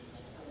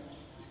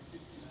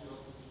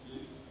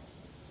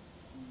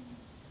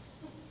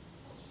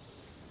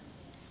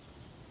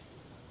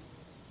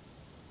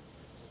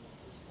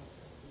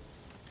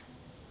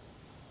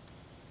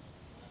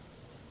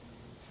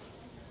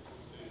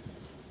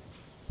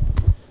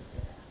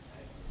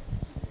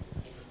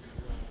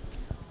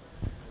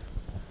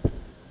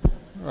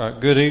All right,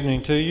 good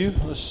evening to you.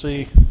 Let's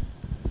see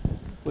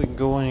if we can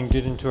go in and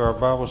get into our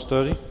Bible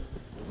study.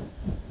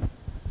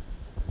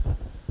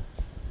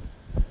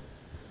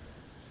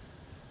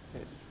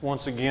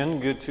 Once again,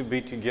 good to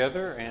be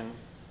together and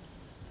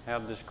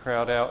have this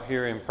crowd out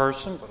here in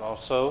person, but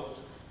also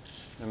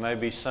there may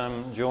be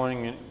some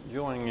joining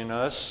in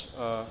us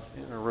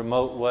in a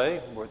remote way.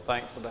 We're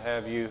thankful to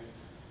have you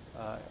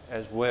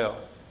as well.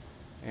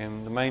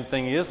 And the main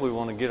thing is we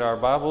want to get our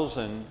Bibles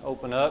and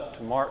open up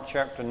to Mark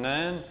chapter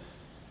 9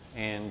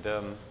 and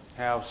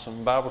have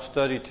some Bible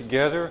study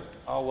together.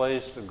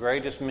 Always the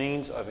greatest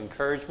means of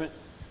encouragement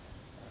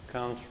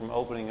comes from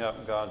opening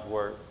up God's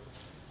Word.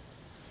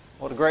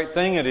 What a great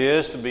thing it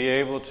is to be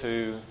able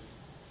to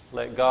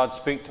let God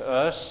speak to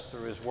us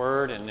through His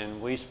Word, and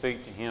then we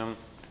speak to Him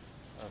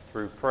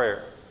through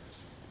prayer.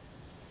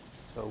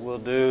 So we'll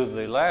do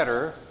the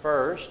latter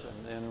first,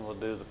 and then we'll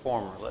do the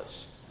former.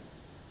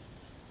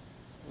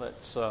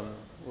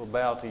 We'll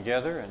bow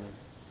together and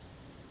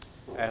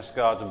ask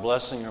God's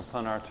blessing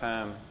upon our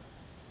time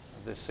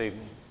this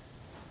evening.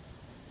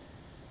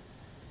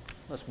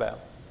 Let's bow.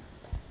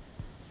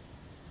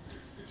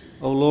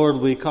 Oh Lord,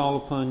 we call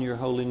upon your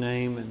holy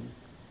name, and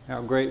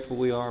how grateful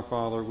we are,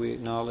 Father. We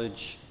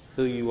acknowledge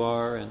who you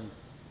are and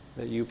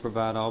that you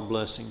provide all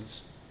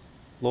blessings.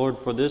 Lord,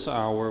 for this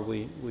hour,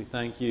 we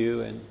thank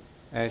you and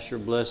ask your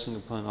blessing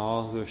upon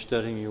all who are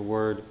studying your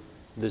word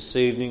this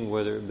evening,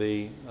 whether it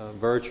be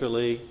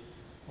virtually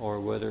or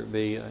whether it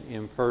be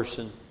in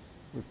person.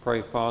 We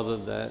pray, Father,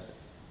 that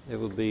there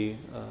will be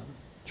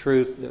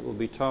truth that will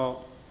be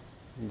taught,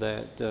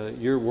 that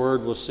your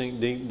word will sink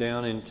deep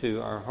down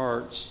into our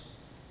hearts,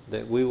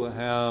 that we will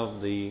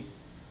have the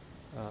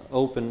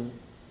open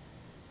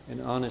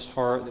and honest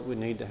heart that we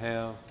need to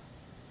have.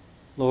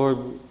 Lord,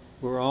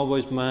 we're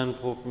always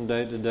mindful from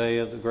day to day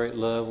of the great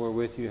love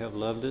wherewith you have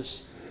loved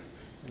us.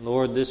 And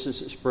Lord, this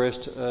is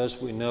expressed to us,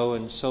 we know,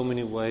 in so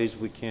many ways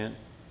we can't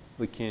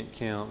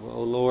count.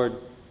 Oh Lord,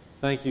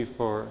 thank you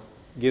for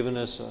giving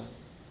us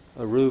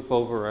a roof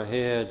over our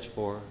heads,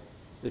 for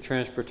the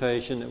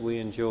transportation that we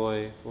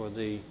enjoy, for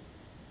the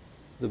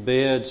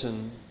beds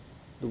and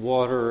the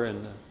water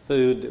and the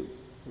food that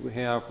we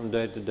have from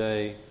day to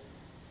day,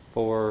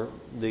 for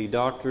the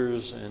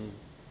doctors and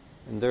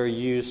their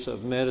use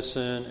of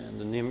medicine and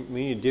the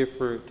many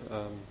different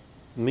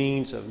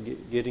means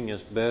of getting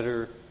us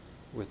better.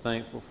 We're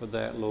thankful for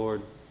that,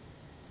 Lord.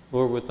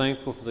 Lord, we're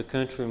thankful for the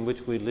country in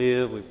which we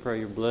live. We pray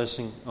your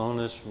blessing on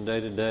us from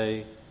day to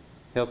day.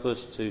 Help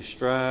us to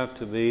strive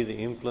to be the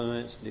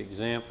influence, the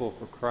example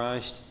for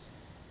Christ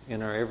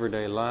in our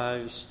everyday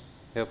lives.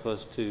 Help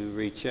us to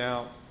reach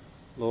out.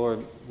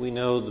 Lord, we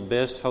know the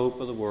best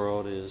hope of the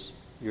world is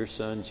your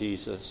Son,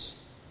 Jesus.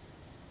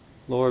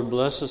 Lord,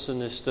 bless us in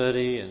this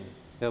study and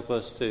help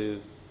us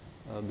to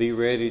be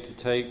ready to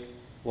take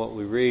what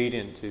we read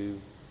and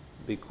to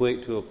be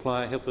quick to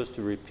apply. Help us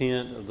to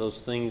repent of those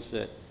things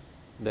that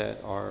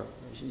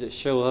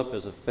show up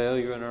as a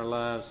failure in our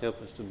lives.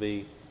 Help us to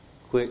be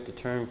quick to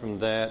turn from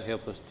that.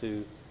 Help us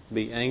to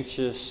be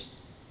anxious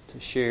to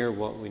share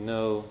what we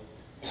know.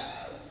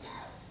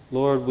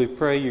 Lord, we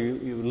pray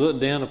you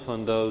look down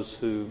upon those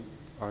who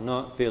are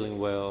not feeling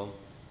well,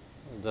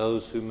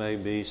 those who may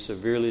be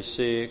severely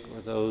sick,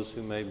 or those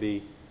who may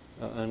be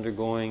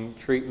undergoing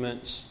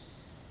treatments.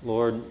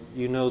 Lord,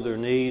 you know their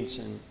needs,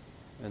 and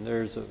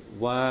there's a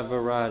wide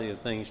variety of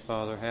things,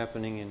 Father,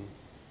 happening.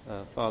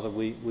 And Father,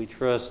 we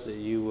trust that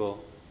you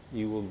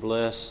will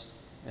bless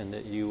and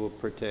that you will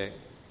protect.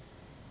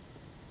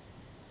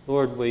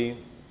 Lord, we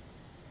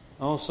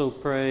also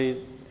pray,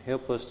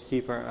 help us to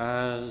keep our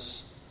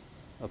eyes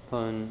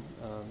upon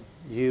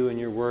you and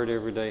your word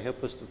every day.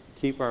 Help us to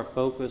keep our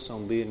focus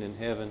on being in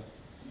heaven.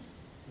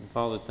 And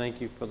Father, thank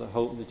you for the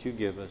hope that you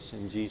give us.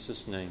 In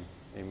Jesus' name,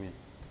 amen.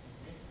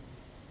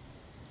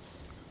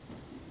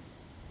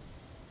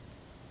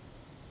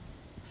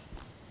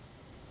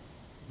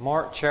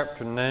 Mark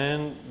chapter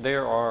 9,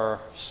 there are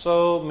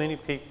so many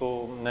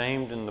people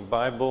named in the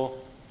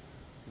Bible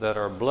that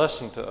are a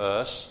blessing to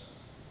us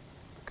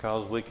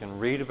because we can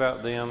read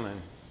about them and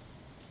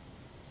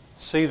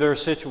see their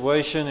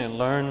situation and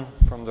learn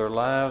from their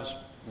lives.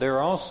 There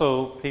are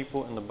also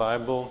people in the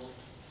Bible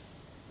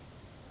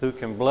who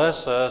can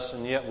bless us,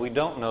 and yet we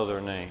don't know their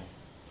name.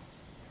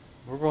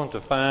 We're going to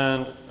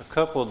find a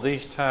couple of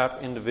these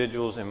type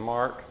individuals in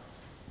Mark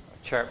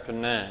chapter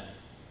 9.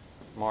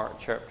 Mark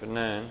chapter 9.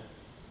 And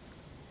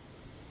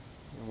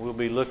we'll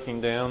be looking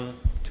down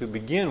to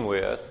begin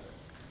with.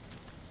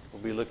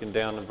 We'll be looking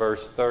down to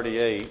verse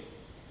 38.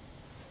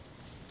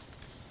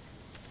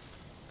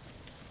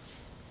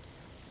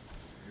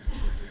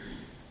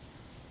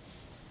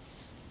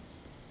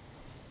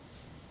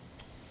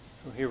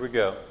 So here we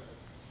go.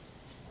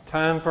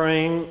 Time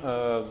frame,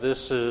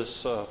 this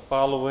is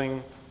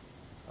following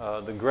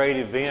the great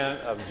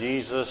event of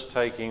Jesus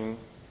taking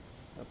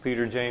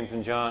Peter, James,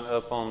 and John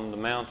up on the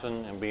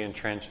mountain and being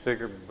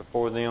transfigured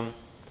before them.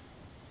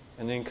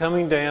 And then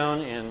coming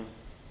down and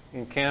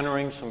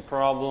encountering some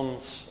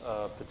problems,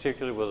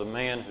 particularly with a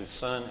man whose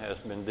son has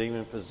been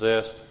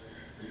demon-possessed.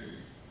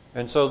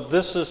 And so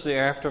this is the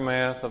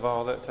aftermath of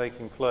all that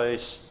taking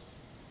place.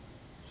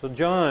 So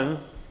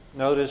John,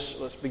 notice,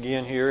 let's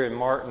begin here in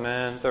Mark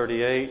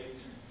 9:38.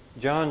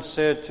 John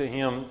said to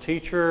him,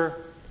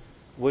 "Teacher,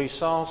 we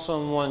saw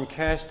someone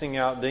casting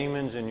out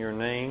demons in your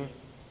name,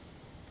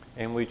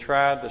 and we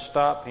tried to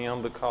stop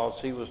him because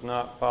he was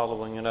not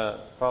following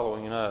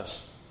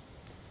us.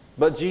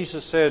 But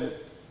Jesus said,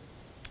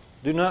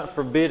 'Do not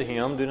forbid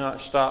him, do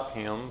not stop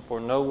him, for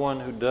no one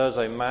who does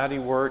a mighty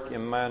work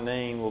in my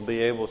name will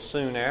be able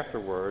soon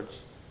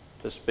afterwards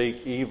to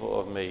speak evil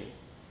of me.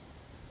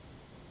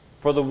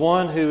 For the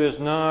one who is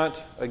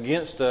not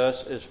against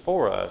us is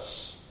for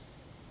us.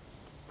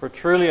 For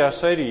truly I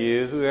say to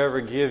you, whoever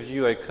gives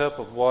you a cup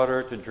of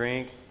water to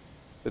drink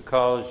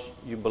because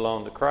you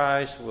belong to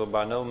Christ will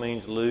by no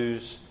means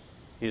lose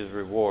his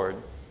reward.'"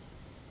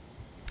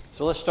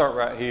 So let's start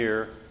right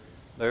here.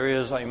 There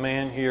is a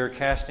man here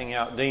casting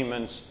out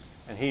demons,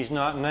 and he's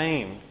not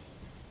named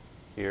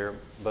here,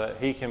 but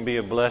he can be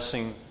a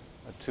blessing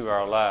to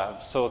our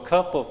lives. So a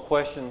couple of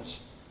questions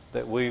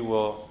that we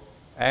will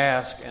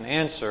ask and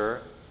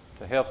answer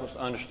to help us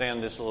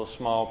understand this little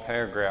small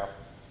paragraph.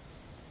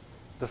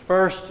 The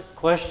first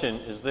question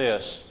is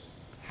this: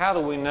 how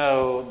do we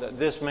know that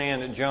this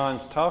man that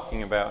John's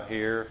talking about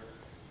here,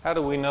 how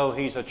do we know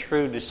he's a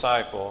true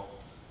disciple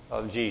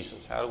of Jesus?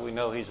 How do we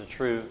know he's a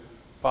true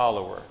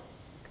follower?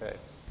 Okay.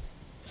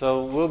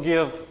 So we'll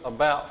give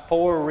about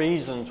 4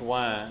 reasons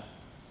why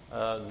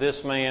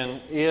this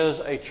man is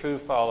a true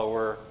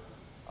follower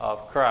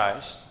of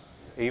Christ,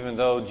 even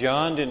though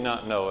John did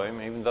not know him,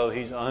 even though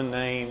he's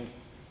unnamed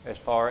as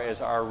far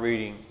as our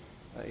reading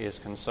is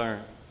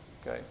concerned.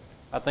 Okay.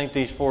 I think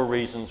these 4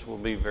 reasons will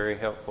be very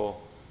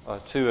helpful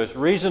to us.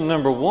 Reason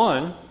number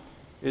 1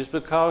 is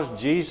because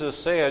Jesus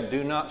said,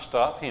 do not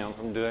stop him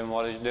from doing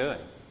what he's doing.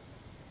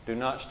 Do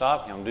not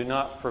stop him. Do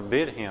not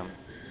forbid him.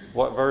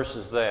 What verse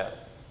is that?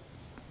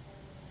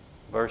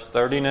 Verse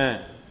 39.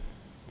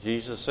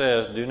 Jesus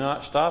says, do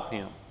not stop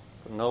him.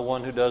 For no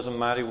one who does a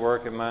mighty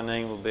work in my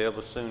name will be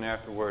able soon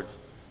afterwards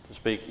to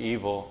speak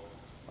evil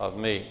of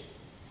me.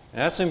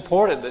 And that's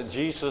important that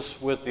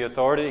Jesus, with the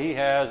authority he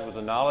has, with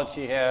the knowledge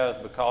he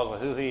has, because of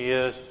who he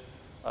is,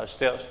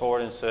 steps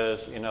forward and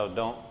says,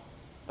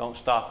 don't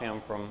stop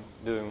him from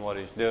doing what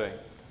he's doing.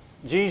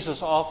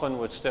 Jesus often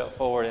would step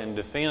forward and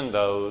defend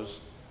those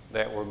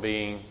that were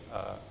being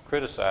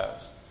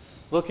criticized.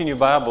 Look in your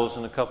Bibles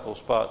in a couple of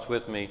spots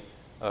with me.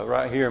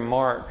 Right here in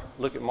Mark,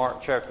 look at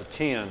Mark chapter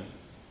 10.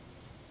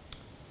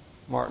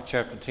 Mark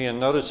chapter 10.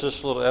 Notice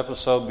this little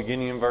episode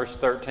beginning in verse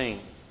 13.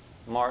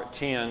 Mark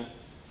 10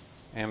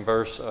 and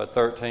verse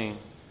 13.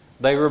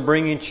 They were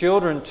bringing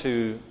children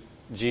to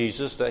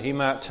Jesus that he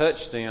might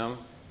touch them,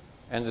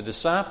 and the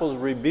disciples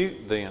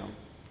rebuked them.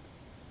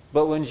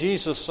 But when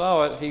Jesus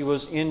saw it, he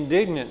was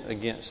indignant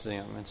against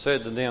them and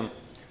said to them,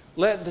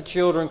 "Let the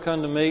children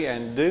come to me,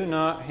 and do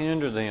not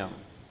hinder them."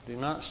 Do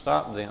not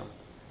stop them.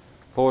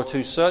 For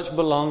to such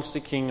belongs the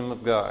kingdom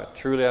of God.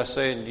 Truly I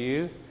say unto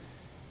you,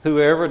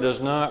 whoever does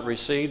not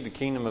receive the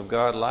kingdom of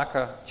God like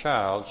a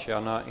child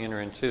shall not enter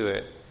into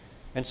it.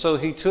 And so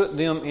he took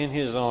them in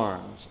his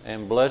arms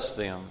and blessed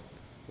them,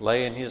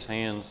 laying his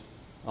hands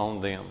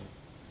on them.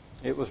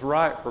 It was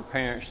right for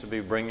parents to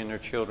be bringing their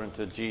children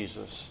to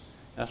Jesus.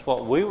 That's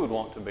what we would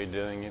want to be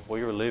doing if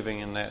we were living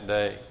in that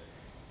day.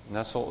 And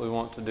that's what we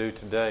want to do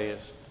today,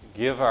 is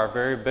give our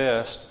very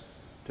best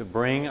to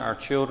bring our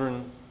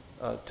children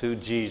to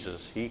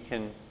Jesus. He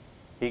can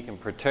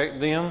protect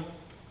them.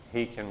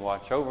 He can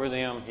watch over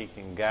them. He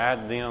can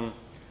guide them.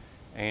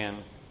 And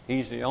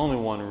he's the only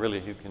one really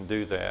who can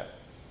do that.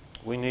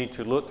 We need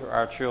to look to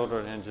our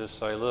children and just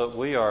say, look,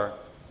 we are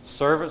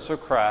servants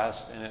of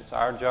Christ, and it's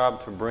our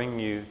job to bring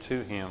you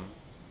to him.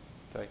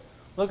 Okay.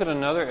 Look at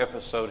another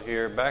episode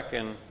here back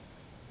in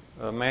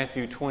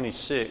Matthew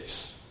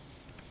 26.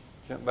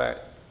 Jump back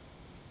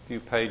a few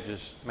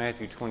pages.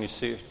 Matthew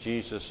 26,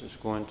 Jesus is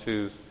going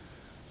to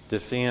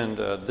defend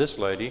this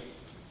lady.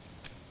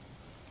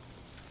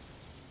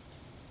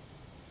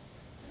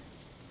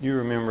 You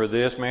remember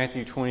this,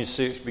 Matthew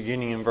 26,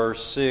 beginning in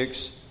verse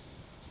 6.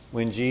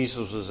 When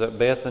Jesus was at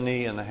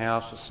Bethany in the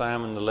house of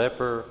Simon the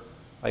leper,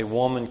 a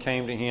woman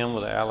came to him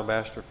with an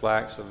alabaster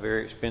flask of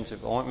very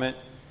expensive ointment,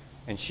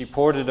 and she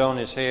poured it on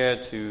his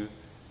head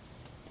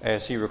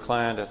as he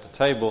reclined at the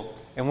table.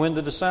 And when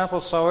the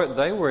disciples saw it,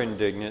 they were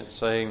indignant,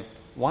 saying,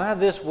 "Why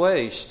this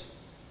waste?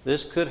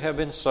 This could have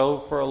been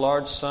sold for a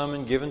large sum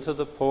and given to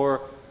the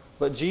poor."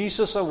 But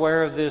Jesus,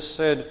 aware of this,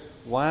 said,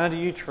 "Why do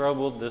you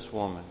trouble this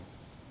woman?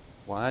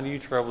 Why do you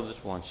trouble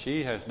this one?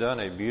 She has done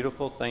a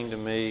beautiful thing to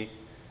me.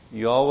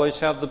 You always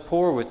have the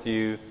poor with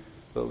you,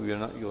 but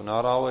you'll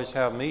not always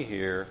have me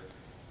here.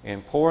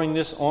 In pouring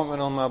this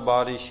ointment on my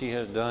body, she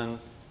has done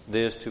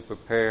this to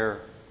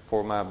prepare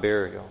for my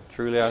burial.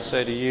 Truly I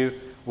say to you,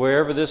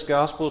 wherever this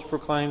gospel is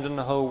proclaimed in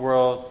the whole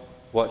world,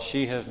 what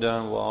she has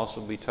done will also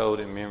be told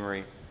in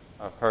memory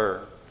of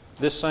her."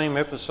 This same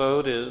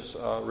episode is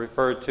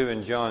referred to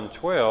in John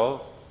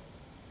 12,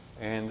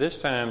 and this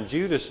time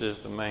Judas is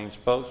the main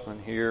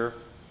spokesman here.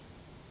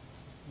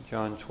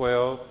 John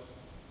 12,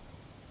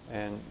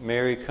 And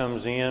Mary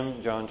comes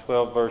in, John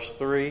 12, verse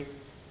 3.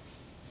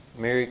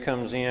 Mary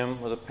comes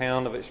in with a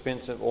pound of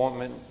expensive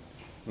ointment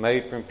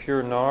made from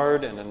pure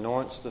nard and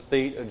anoints the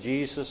feet of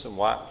Jesus and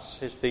wipes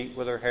his feet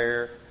with her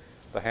hair.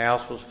 The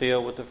house was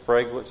filled with the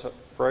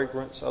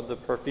fragrance of the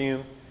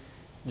perfume.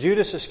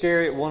 Judas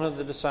Iscariot, one of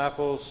the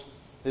disciples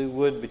who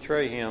would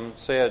betray him,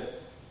 said,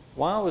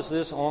 "Why was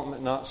this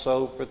ointment not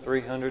sold for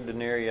 300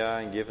 denarii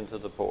and given to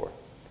the poor?"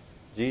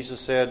 Jesus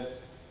said,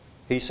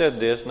 he said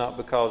this not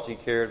because he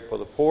cared for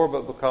the poor,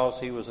 but because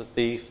he was a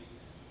thief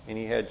and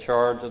he had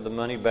charge of the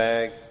money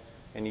bag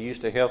and he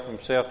used to help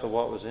himself to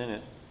what was in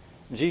it.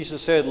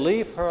 Jesus said,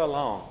 "Leave her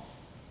alone."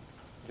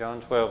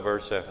 John 12,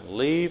 verse 7.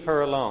 "Leave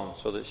her alone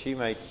so that she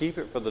may keep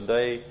it for the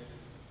day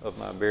of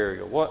my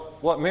burial."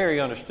 What Mary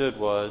understood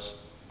was,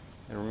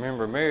 and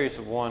remember, Mary's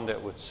the one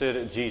that would sit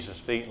at Jesus'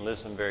 feet and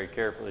listen very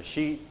carefully.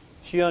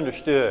 She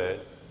understood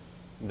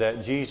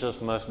that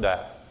Jesus must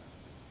die.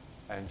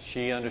 And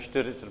she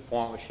understood it to the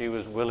point where she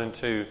was willing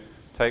to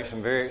take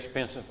some very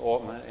expensive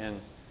ointment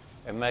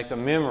and make a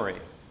memory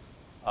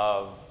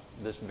of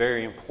this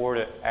very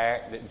important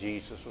act that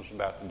Jesus was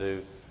about to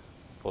do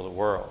for the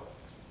world.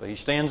 But he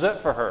stands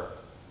up for her,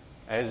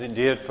 as he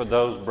did for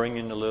those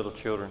bringing the little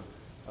children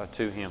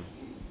to him.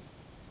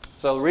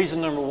 So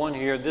reason number one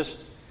here, this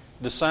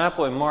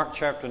disciple in Mark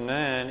chapter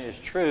 9 is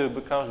true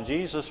because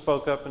Jesus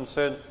spoke up and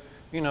said,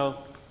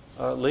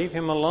 leave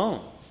him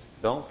alone.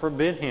 Don't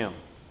forbid him.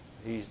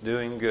 He's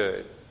doing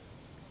good.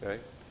 Okay.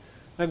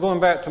 Now going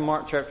back to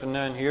Mark chapter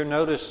 9 here,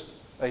 notice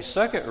a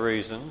second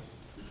reason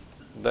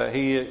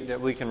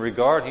that we can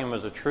regard him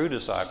as a true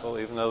disciple,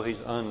 even though he's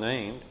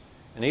unnamed,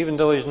 and even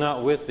though he's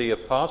not with the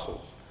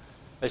apostles.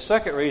 A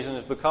second reason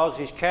is because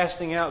he's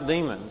casting out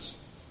demons.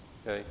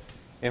 Okay.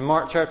 In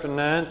Mark chapter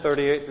 9,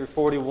 38 through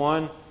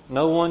 41,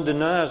 no one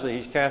denies that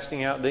he's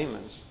casting out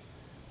demons.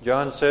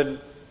 John said,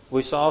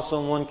 "We saw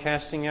someone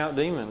casting out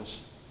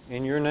demons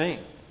in your name.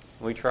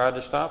 We tried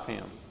to stop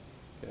him."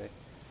 Okay.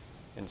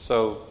 And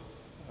so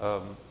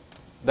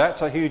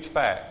that's a huge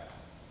fact.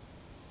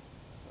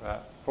 Right?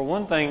 For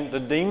one thing, the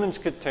demons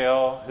could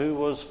tell who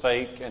was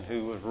fake and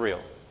who was real.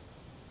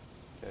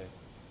 Okay.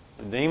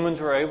 The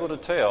demons were able to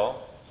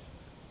tell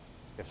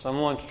if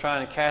someone's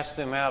trying to cast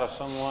them out of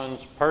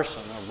someone's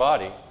person or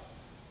body.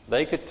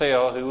 They could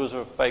tell who was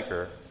a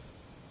faker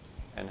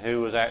and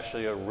who was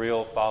actually a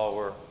real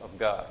follower of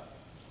God.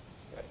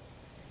 Okay.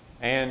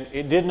 And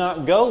it did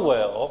not go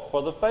well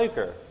for the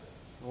faker.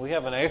 We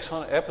have an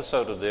excellent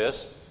episode of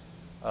this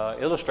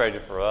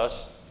illustrated for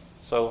us.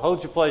 So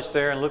hold your place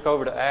there and look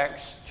over to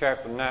Acts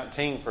chapter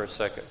 19 for a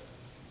second.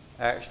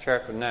 Acts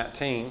chapter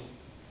 19.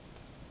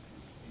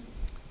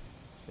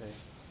 Okay.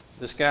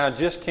 This guy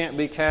just can't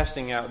be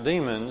casting out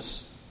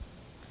demons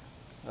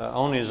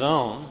on his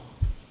own,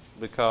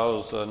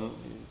 because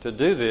to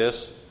do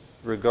this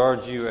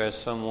regards you as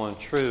someone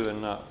true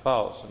and not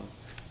false. And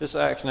this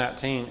Acts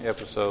 19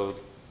 episode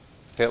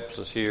helps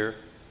us here.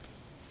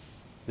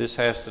 This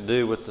has to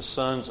do with the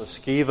sons of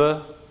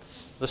Sceva.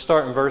 Let's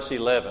start in verse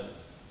 11.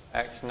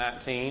 Acts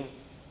 19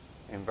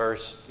 in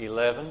verse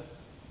 11.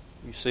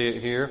 You see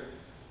it here.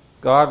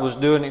 God was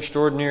doing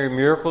extraordinary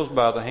miracles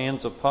by the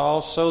hands of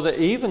Paul, so that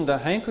even the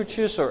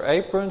handkerchiefs or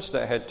aprons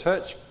that had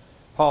touched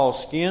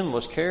Paul's skin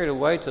was carried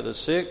away to the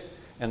sick,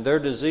 and their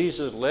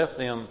diseases left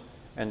them,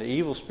 and the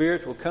evil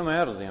spirits will come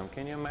out of them.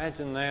 Can you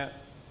imagine that?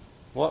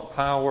 What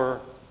power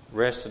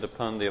rested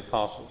upon the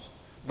apostles?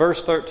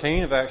 Verse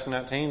 13 of Acts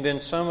 19, then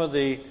some of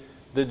the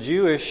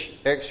Jewish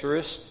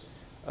exorcists,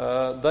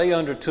 they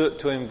undertook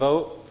to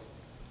invoke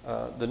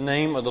the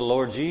name of the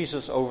Lord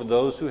Jesus over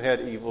those who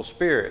had evil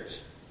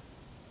spirits.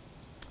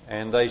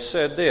 And they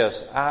said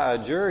this, "I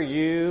adjure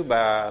you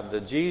by the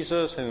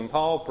Jesus whom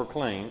Paul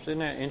proclaims." Isn't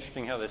that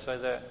interesting how they say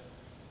that?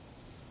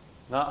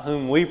 Not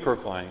whom we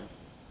proclaim,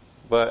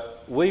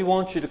 but we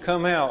want you to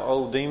come out,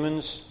 O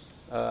demons,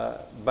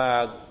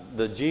 by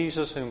the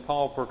Jesus whom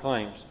Paul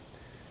proclaims.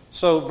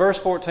 So verse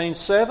 14,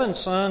 7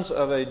 sons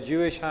of a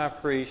Jewish high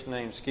priest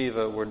named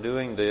Sceva were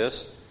doing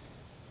this,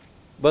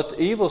 but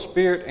the evil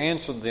spirit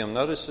answered them.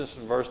 Notice this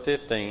in verse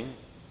 15.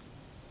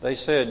 They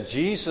said,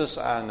 "Jesus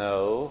I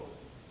know."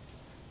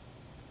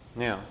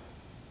 Now,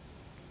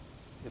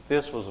 if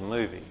this was a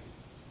movie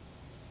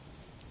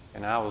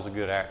and I was a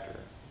good actor,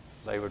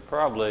 they would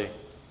probably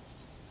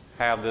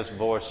have this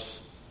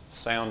voice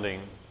sounding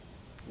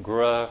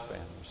gruff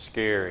and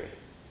scary,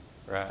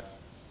 right?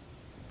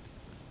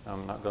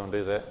 I'm not going to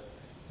do that.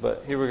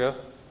 But here we go.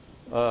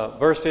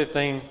 Verse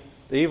 15,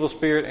 the evil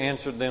spirit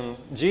answered them,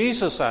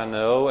 "Jesus I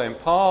know, and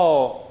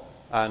Paul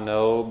I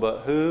know,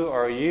 but who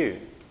are you?"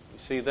 You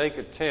see, they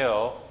could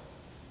tell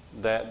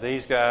that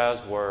these guys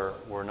were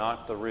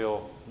not the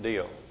real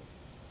deal.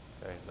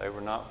 Okay? They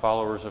were not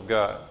followers of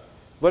God.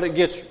 But it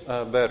gets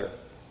better.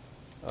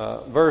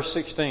 Verse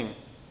 16,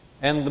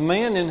 and the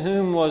man in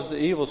whom was the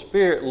evil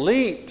spirit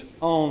leaped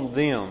on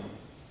them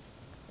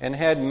and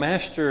had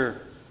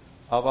master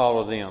of all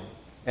of them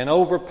and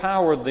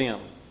overpowered them,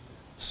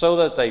 so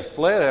that they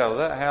fled out of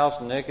that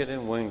house naked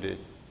and wounded.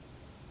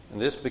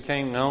 And this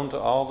became known to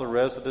all the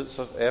residents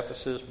of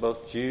Ephesus,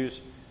 both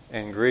Jews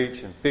and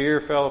Greeks, and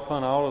fear fell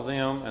upon all of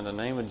them, and the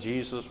name of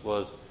Jesus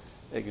was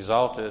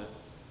exalted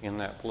in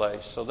that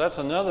place. So that's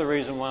another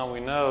reason why we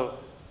know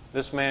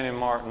this man in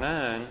Mark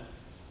 9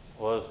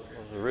 was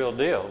the real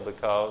deal,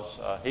 because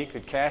he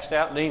could cast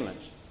out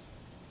demons.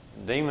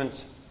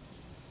 Demons,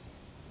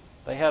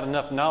 they had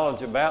enough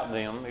knowledge about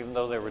them, even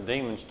though they were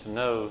demons, to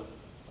know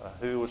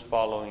who was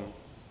following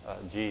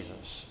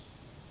Jesus.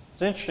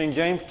 It's interesting,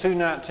 James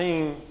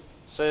 2:19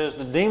 says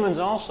the demons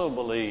also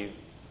believe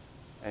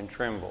and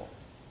tremble.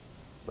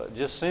 But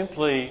just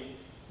simply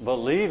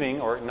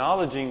believing or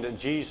acknowledging that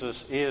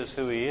Jesus is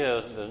who he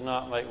is does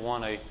not make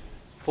one a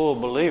full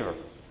believer,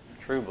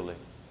 a true believer.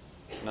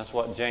 And that's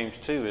what James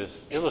 2 is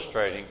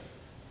illustrating,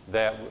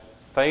 that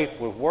faith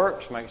with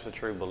works makes a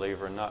true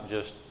believer, not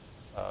just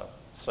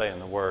saying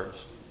the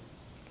words.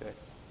 Okay.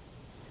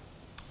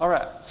 All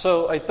right,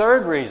 so a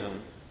third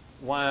reason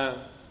why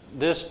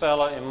this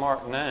fella in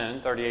Mark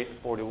 9, 38 to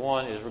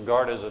 41 is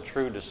regarded as a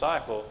true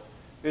disciple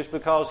is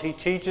because he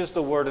teaches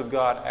the Word of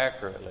God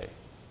accurately.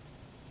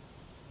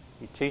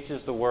 He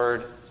teaches the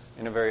Word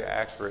in a very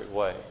accurate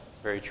way,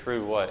 very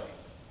true way.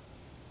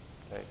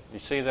 Okay, you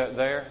see that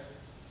there?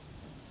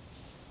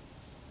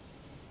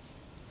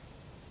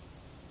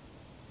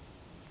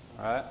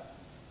 All right.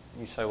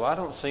 You say, well, I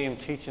don't see him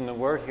teaching the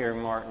Word here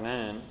in Mark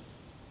 9.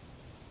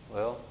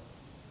 Well,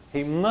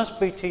 he must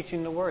be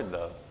teaching the Word,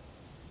 though.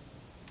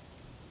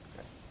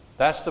 Okay.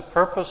 That's the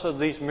purpose of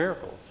these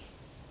miracles.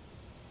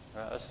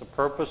 Right? That's the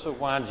purpose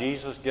of why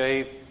Jesus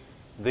gave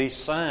these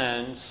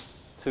signs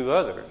to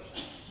others,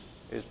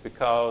 is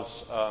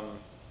because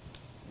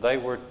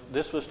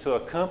this was to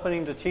accompany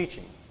the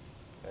teaching.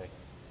 Okay.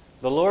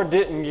 The Lord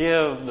didn't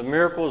give the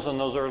miracles in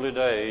those early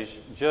days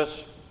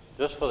just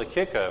for the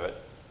kick of it.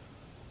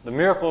 The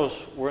miracles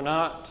were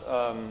not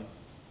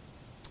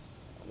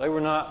they were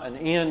not an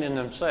end in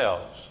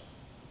themselves.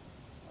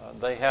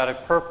 They had a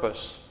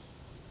purpose,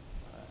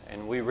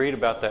 and we read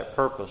about that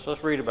purpose.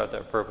 Let's read about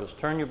that purpose.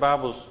 Turn your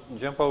Bibles,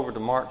 jump over to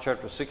Mark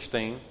chapter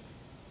 16.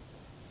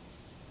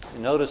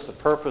 And notice the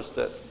purpose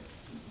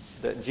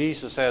that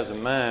Jesus has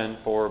in mind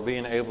for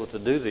being able to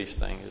do these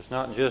things. It's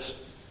not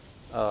just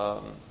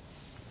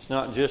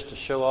to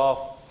show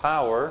off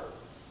power,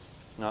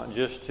 not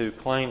just to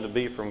claim to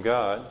be from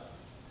God.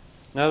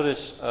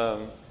 Notice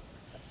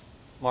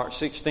Mark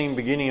 16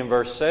 beginning in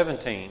verse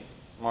 17.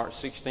 Mark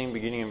 16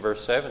 beginning in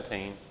verse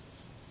 17.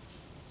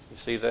 You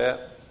see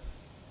that?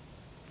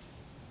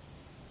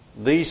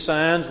 These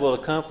signs will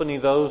accompany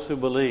those who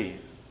believe.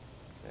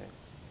 Okay.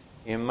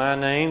 In my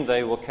name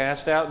they will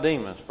cast out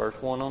demons.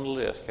 First one on the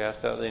list,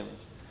 cast out demons.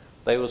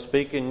 They will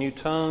speak in new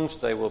tongues.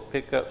 They will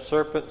pick up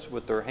serpents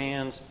with their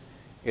hands.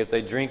 If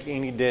they drink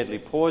any deadly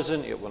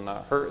poison, it will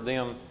not hurt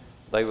them.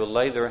 They will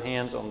lay their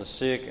hands on the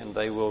sick and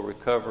they will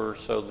recover.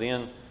 So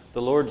then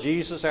the Lord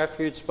Jesus, after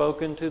he had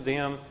spoken to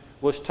them,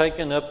 was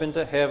taken up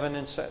into heaven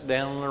and sat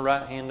down on the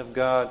right hand of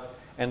God.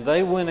 And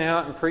they went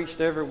out and preached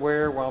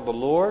everywhere while the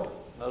Lord,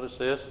 notice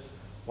this,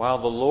 while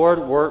the Lord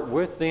worked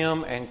with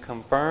them and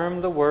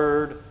confirmed the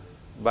word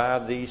by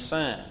these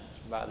signs,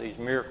 by these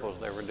miracles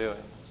they were doing.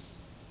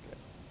 Okay.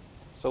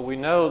 So we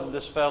know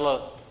this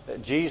fellow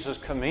that Jesus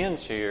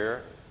commends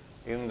here,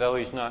 even though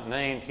he's not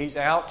named, he's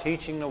out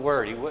teaching the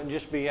Word. He wouldn't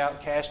just be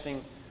out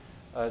casting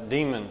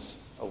demons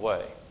away.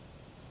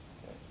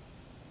 Okay.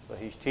 But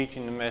he's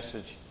teaching the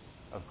message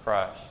of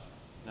Christ.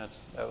 That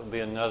would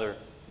be another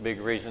big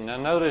reason. Now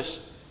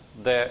notice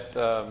that,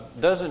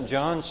 doesn't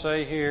John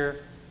say here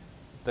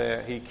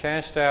that he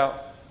cast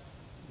out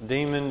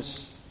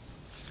demons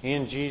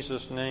in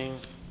Jesus' name?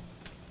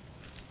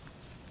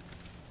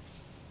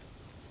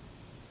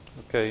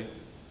 Okay.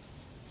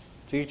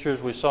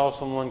 Teachers, we saw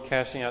someone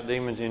casting out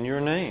demons in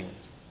your name.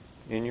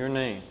 In your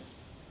name.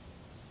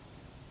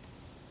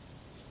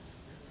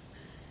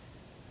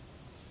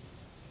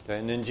 Okay,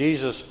 and then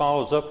Jesus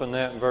follows up on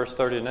that in verse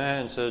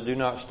 39 and says, do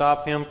not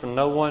stop him, for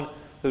no one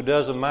who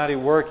does a mighty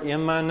work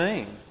in my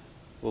name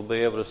will be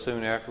able to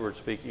soon afterwards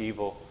speak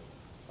evil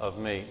of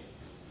me.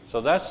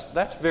 So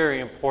that's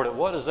very important.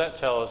 What does that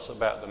tell us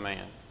about the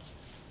man?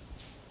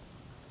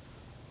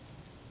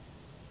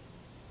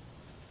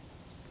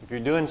 If you're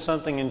doing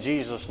something in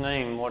Jesus'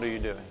 name, what are you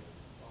doing?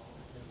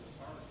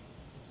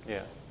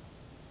 Yeah.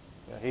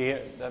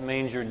 That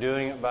means you're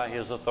doing it by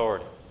his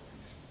authority.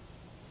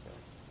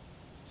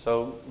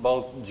 So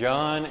both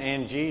John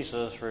and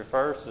Jesus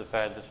refers to the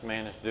fact this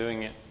man is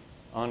doing it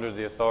under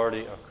the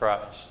authority of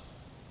Christ.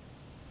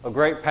 A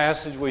great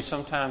passage we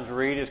sometimes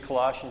read is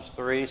Colossians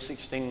 3,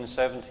 16 and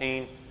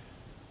 17,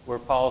 where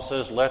Paul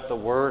says, let the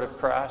word of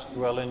Christ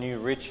dwell in you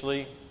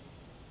richly,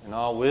 in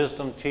all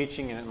wisdom,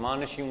 teaching and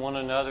admonishing one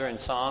another in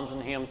psalms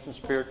and hymns and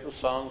spiritual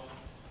songs,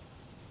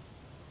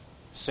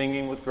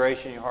 singing with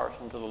grace in your hearts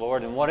unto the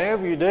Lord. And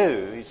whatever you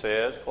do, he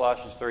says,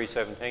 Colossians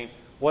 3:17,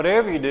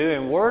 whatever you do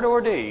in word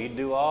or deed,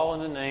 do all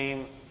in the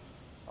name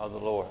of the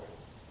Lord.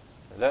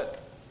 There's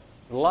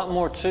a lot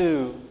more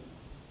to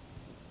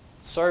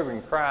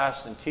serving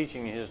Christ and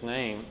teaching his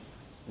name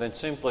than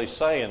simply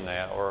saying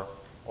that or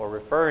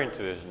referring to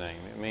his name.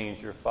 It means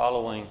you're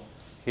following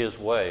his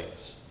ways,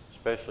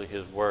 especially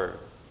his word.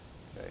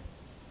 Okay,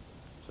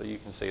 so you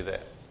can see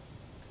that.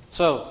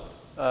 So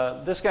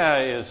this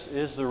guy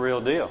is the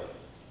real deal.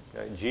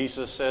 Okay?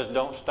 Jesus says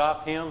don't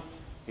stop him.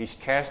 He's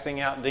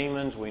casting out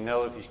demons. We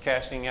know if he's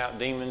casting out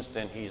demons,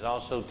 then he's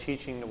also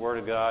teaching the Word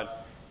of God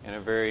in a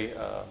very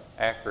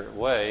accurate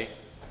way.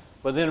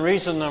 But then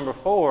reason number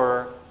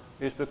 4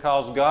 is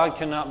because God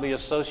cannot be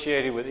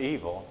associated with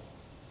evil.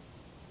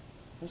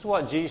 This is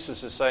what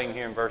Jesus is saying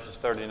here in verses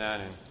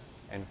 39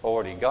 and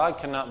 40. God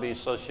cannot be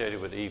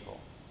associated with evil.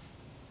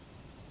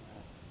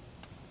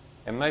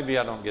 And maybe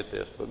I don't get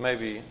this, but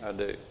maybe I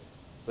do.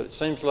 But it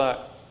seems like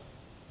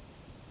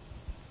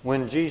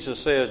when Jesus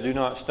says, do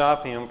not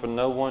stop him, for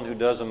no one who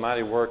does a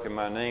mighty work in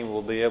my name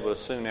will be able to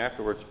soon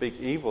afterwards speak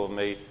evil of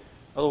me. In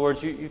other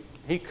words,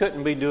 he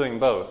couldn't be doing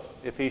both.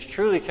 If he's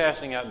truly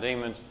casting out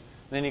demons,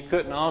 then he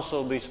couldn't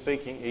also be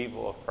speaking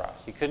evil of Christ.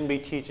 He couldn't be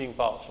teaching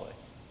falsely.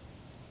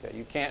 Okay,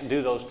 you can't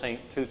do those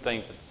two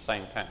things at the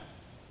same time.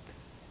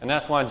 And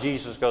that's why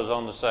Jesus goes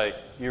on to say,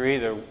 you're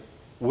either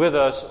with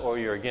us or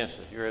you're against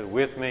us. You're either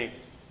with me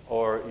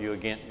or you're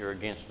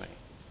against me.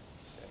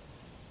 Okay.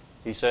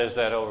 He says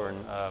that over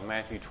in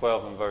Matthew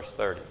 12 and verse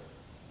 30. Okay.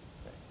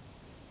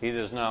 He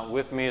that is not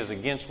with me is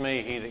against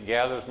me. He that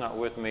gathers not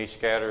with me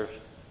scatters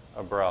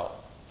abroad.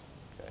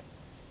 Okay.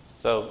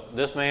 So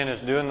this man is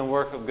doing the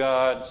work of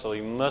God, so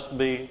he must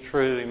be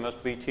true. He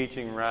must be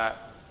teaching right,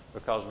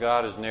 because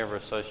God is never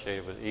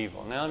associated with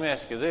evil. Now let me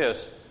ask you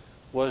this.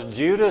 Was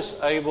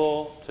Judas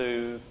able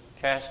to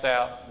cast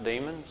out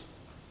demons?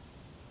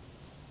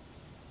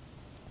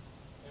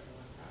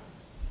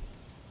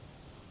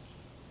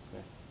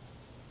 Okay.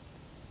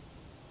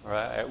 All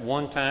right. At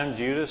one time,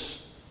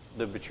 Judas,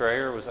 the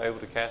betrayer, was able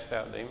to cast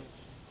out demons?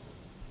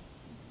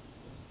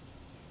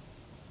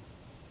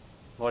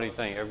 What do you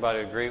think? Everybody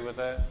agree with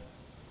that?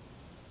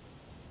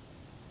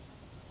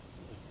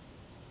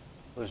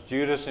 Was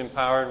Judas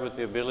empowered with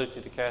the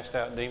ability to cast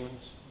out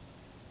demons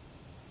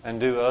and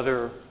do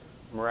other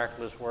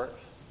miraculous works?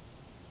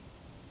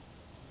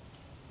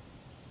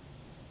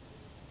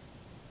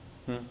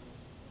 You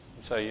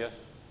say yes?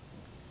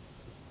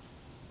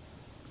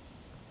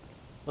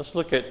 Let's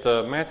look at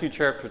Matthew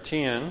chapter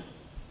 10,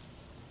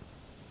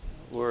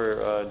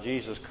 where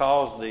Jesus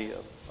calls the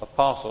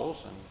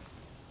apostles. And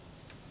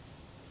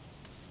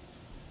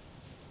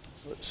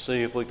let's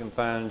see if we can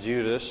find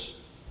Judas.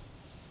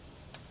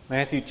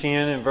 Matthew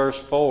 10 and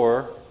verse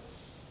 4,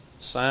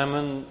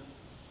 Simon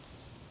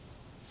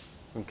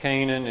from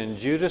Canaan and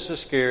Judas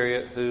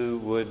Iscariot who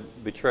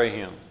would betray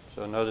him.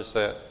 So notice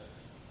that,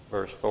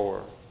 verse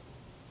 4.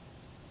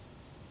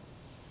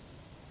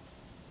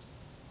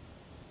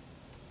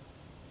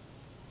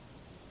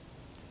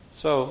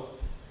 So,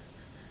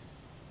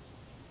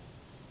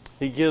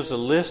 he gives a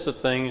list of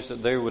things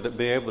that they would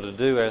be able to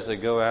do as they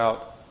go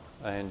out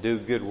and do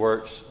good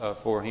works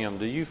for him.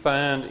 Do you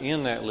find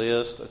in that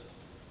list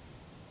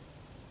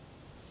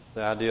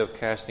the idea of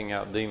casting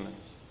out demons?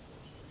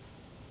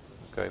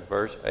 Okay,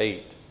 verse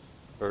 8.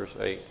 Verse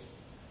 8.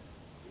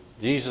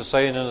 Jesus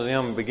saying unto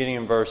them, beginning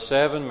in verse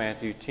 7,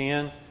 Matthew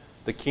 10,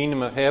 the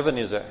kingdom of heaven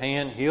is at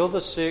hand. Heal the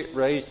sick,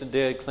 raise the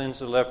dead, cleanse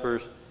the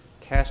lepers,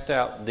 cast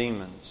out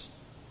demons.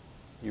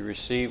 You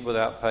receive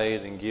without pay,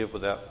 then give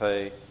without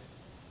pay.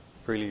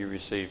 Freely you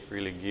receive,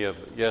 freely give.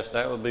 But yes,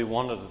 that would be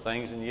one of the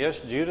things. And yes,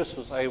 Judas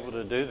was able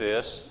to do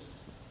this.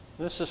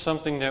 This is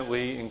something that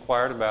we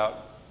inquired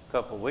about a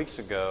couple of weeks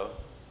ago.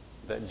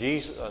 That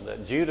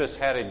Judas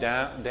had a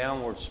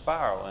downward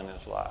spiral in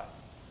his life.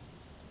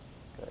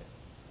 Okay.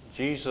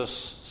 Jesus'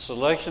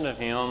 selection of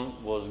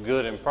him was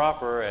good and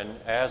proper, and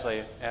as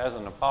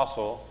an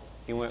apostle,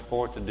 he went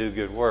forth to do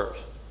good works.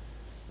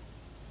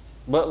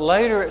 But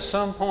later, at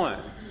some point,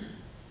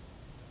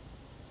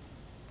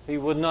 he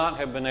would not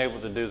have been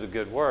able to do the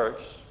good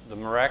works, the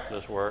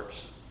miraculous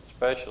works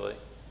especially,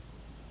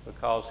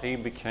 because he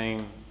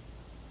became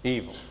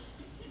evil.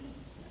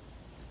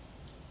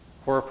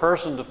 For a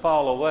person to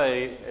fall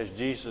away, as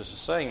Jesus is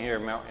saying here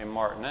in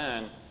Mark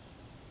 9,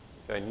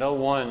 okay, no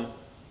one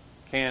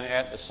can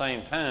at the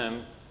same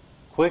time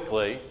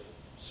quickly,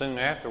 soon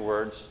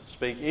afterwards,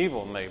 speak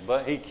evil of me.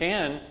 But he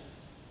can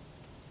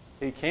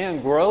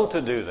grow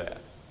to do that.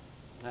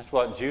 That's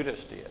what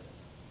Judas did.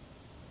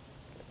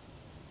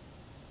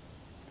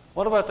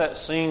 What about that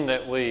scene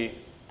that we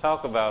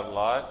talk about a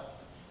lot,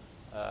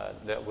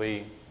 that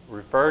we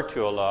refer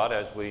to a lot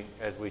as we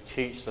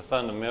teach the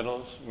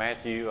fundamentals?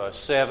 Matthew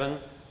 7,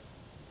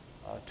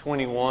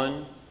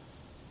 21,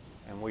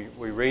 and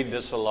we read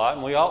this a lot,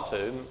 and we ought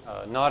to.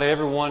 Not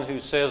everyone who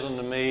says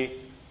unto me,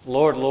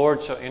 Lord,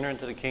 Lord, shall enter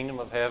into the kingdom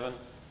of heaven,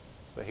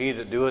 but he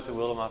that doeth the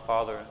will of my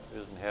Father who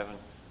is in heaven.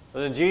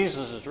 But then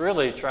Jesus is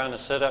really trying to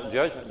set up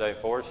Judgment Day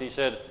for us. He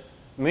said,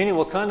 many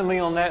will come to me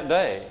on that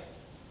day.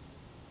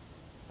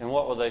 And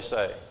what will they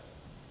say?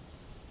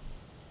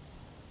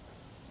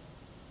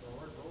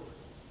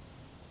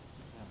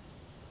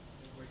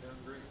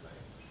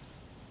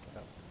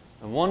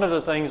 And one of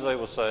the things they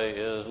will say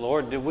is,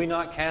 Lord, did we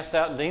not cast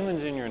out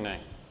demons in your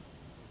name?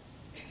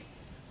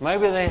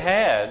 Maybe they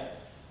had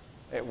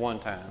at one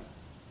time.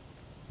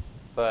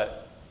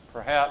 But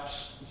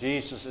perhaps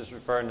Jesus is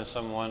referring to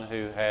someone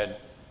who had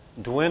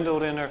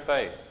dwindled in their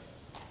faith.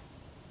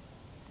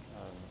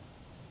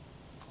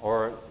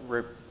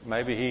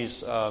 Maybe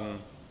he's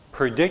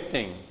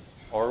predicting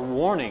or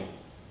warning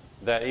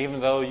that even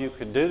though you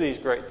could do these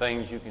great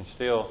things, you can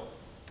still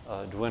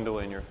dwindle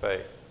in your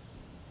faith.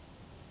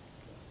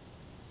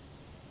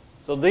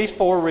 So these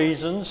 4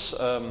 reasons,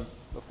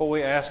 before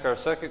we ask our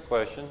second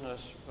question,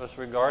 let's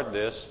regard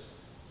this.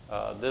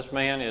 This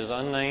man is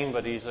unnamed,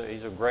 but he's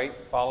a great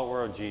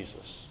follower of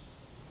Jesus.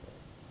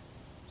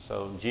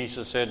 So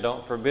Jesus said,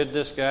 don't forbid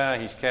this guy.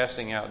 He's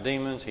casting out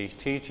demons. He's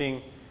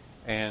teaching.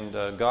 And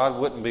God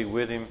wouldn't be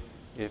with him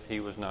if he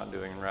was not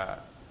doing right.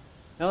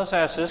 Now let's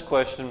ask this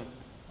question.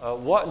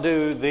 What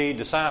do the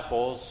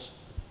disciples,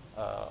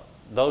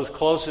 those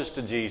closest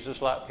to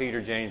Jesus, like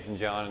Peter, James, and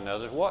John and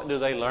others, what do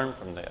they learn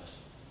from this?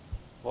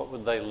 What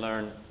would they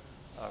learn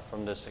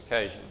from this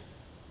occasion?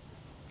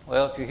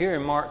 Well, if you're here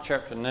in Mark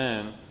chapter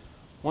 9,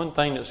 one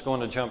thing that's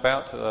going to jump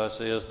out to us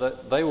is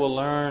that they will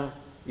learn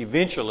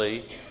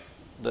eventually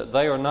that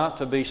they are not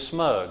to be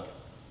smug.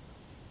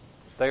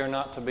 They are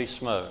not to be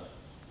smug.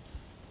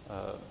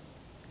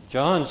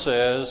 John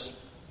says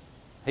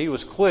he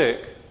was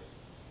quick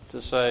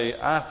to say,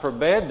 I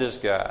forbade this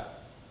guy.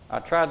 I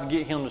tried to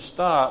get him to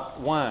stop.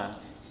 Why?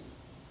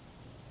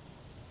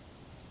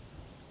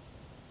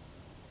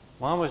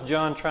 Why was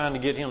John trying to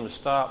get him to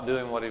stop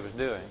doing what he was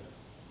doing?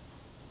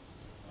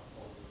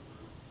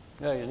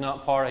 Yeah, he's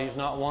not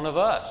one of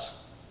us.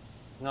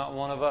 He's not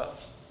one of us.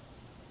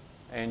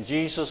 And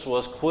Jesus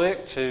was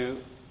quick to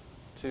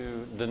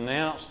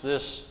denounce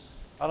this,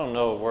 I don't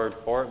know a word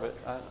for it,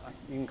 but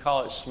you can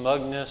call it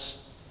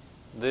smugness,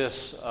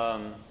 this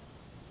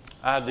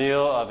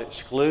ideal of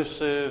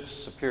exclusive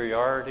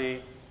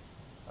superiority.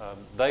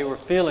 They were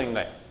feeling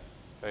that.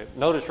 Okay?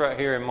 Notice right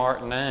here in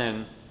Mark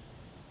 9,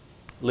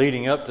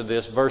 leading up to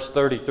this, verse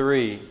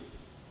 33,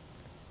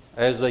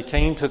 as they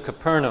came to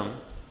Capernaum,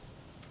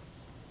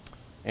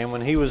 and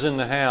when he was in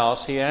the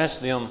house, he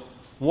asked them,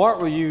 what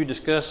were you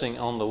discussing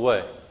on the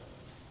way?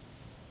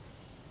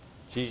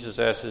 Jesus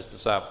asked his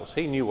disciples.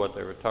 He knew what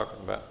they were talking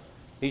about.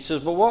 He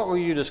says, but what were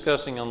you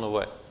discussing on the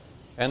way?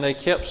 And they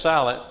kept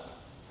silent,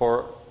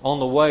 for on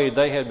the way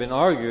they had been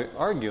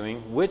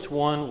arguing which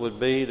one would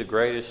be the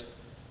greatest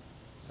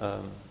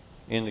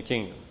in the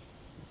kingdom.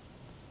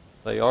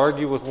 They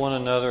argued with one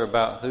another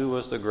about who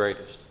was the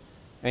greatest.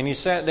 And he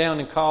sat down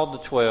and called the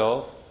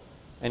 12,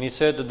 and he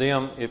said to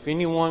them, if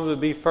anyone would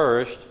be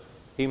first,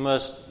 he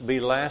must be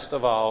last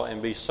of all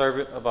and be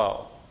servant of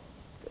all.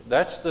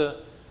 That's the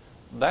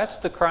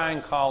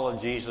crying call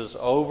of Jesus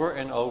over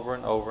and over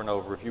and over and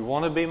over. If you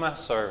want to be my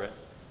servant,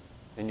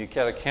 then you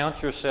got to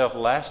count yourself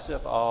last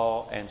of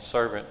all and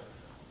servant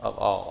of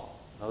all.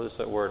 Notice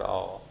that word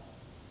all.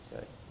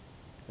 Okay.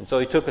 And so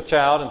he took a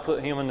child and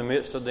put him in the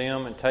midst of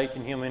them, and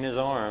taking him in his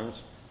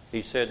arms,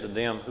 he said to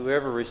them,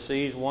 whoever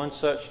receives one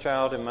such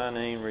child in my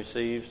name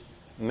receives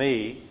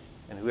me,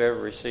 and whoever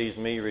receives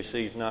me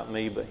receives not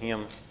me, but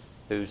him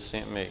who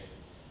sent me.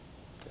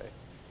 Okay.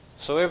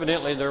 So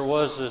evidently there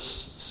was this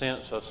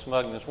sense of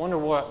smugness. Wonder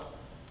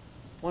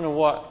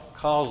what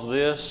caused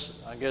this.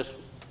 I guess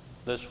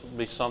this would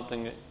be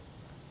something that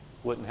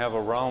wouldn't have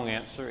a wrong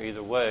answer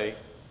either way.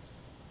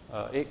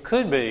 It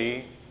could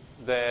be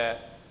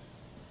that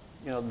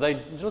they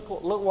look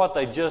what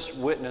they just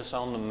witnessed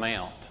on the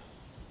mount.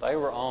 They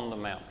were on the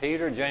mount.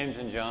 Peter, James,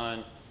 and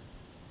John,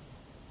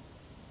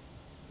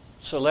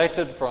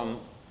 selected from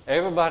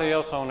everybody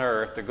else on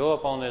earth to go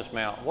up on this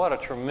mount. What a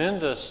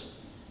tremendous...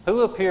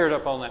 Who appeared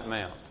up on that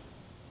mount?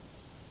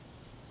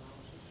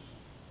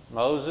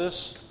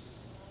 Moses,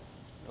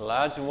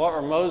 Elijah. What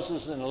were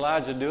Moses and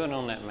Elijah doing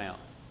on that mount?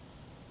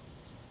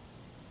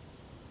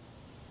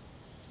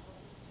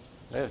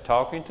 They were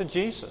talking to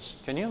Jesus.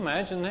 Can you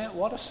imagine that?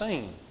 What a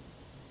scene.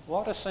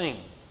 What a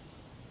scene.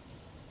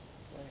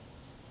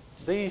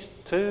 These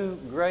two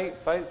great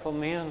faithful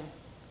men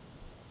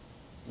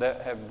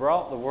that have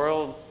brought the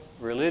world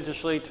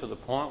religiously to the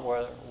point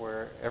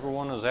where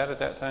everyone was at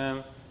that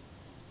time,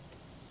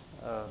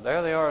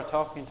 there they are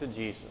talking to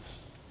Jesus.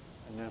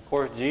 And then, of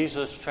course,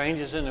 Jesus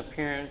changes in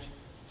appearance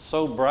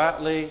so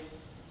brightly.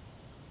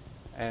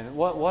 And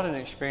what an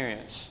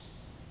experience.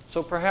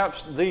 So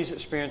perhaps these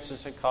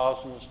experiences had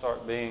caused them to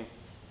start being,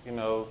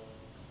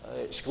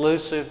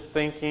 exclusive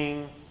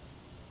thinking.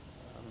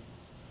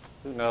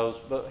 Who knows?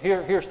 But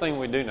here's the thing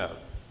we do know.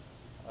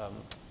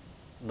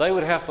 They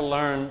would have to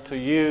learn to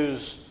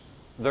use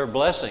their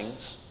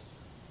blessings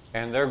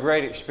and their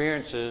great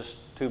experiences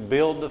to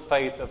build the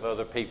faith of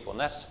other people.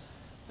 And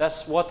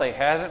that's what they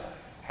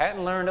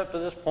hadn't learned up to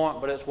this point,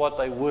 but it's what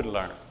they would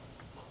learn.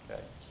 Okay?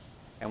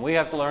 And we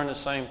have to learn the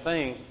same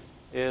thing,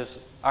 is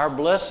our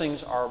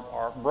blessings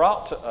are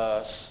brought to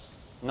us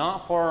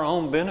not for our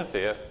own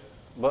benefit,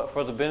 but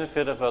for the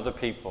benefit of other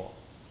people.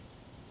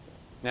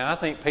 Now, I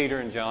think Peter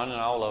and John and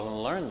all of them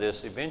learned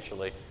this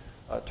eventually.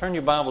 Turn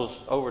your Bibles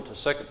over to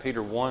 2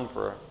 Peter 1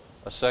 for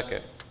a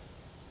second.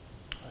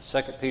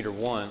 2 Peter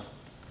 1.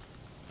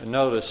 And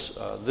notice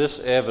this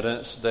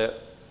evidence that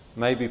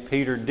maybe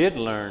Peter did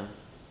learn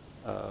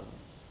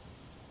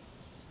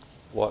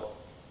what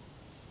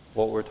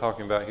we're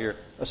talking about here.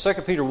 2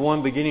 Peter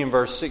 1, beginning in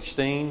verse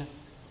 16.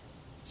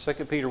 2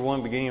 Peter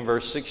 1, beginning in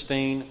verse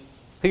 16.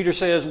 Peter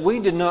says, "We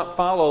did not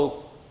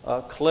follow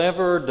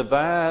clever,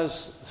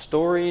 devised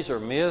stories or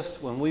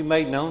myths when we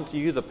made known to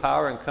you the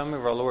power and coming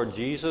of our Lord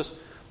Jesus,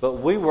 but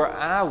we were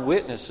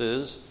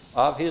eyewitnesses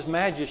of His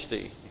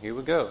majesty." Here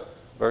we go.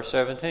 Verse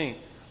 17.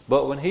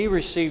 "But when He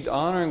received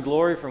honor and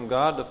glory from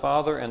God the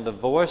Father, and the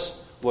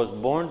voice was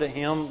borne to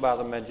Him by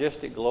the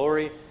majestic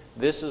glory,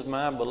 'This is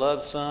my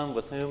beloved Son,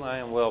 with whom I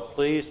am well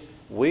pleased.'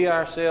 We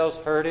ourselves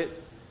heard it.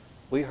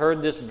 We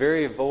heard this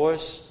very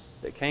voice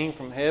that came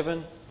from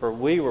heaven, for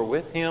we were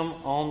with Him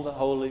on the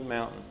holy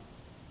mountain."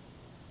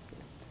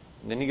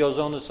 And then he goes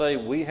on to say,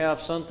 "We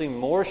have something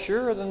more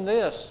sure than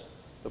this,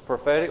 the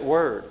prophetic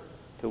word,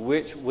 to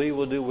which we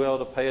will do well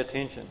to pay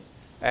attention,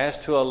 as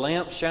to a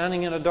lamp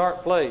shining in a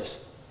dark place,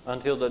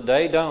 until the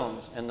day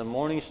dawns and the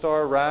morning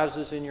star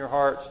rises in your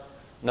hearts.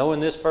 Knowing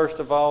this, first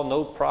of all,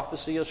 no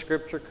prophecy of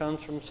Scripture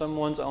comes from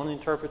someone's own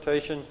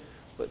interpretation,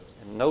 but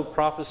no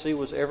prophecy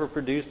was ever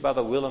produced by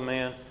the will of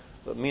man,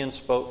 but men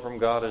spoke from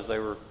God as they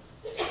were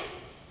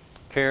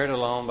carried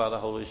along by the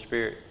Holy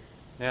Spirit."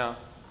 Now,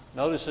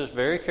 notice this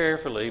very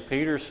carefully.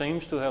 Peter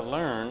seems to have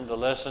learned the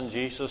lesson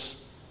Jesus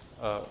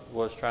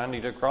was trying to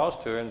get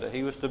across to him, that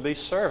he was to be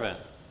servant.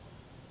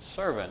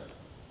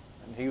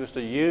 And he was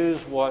to use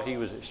what he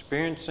was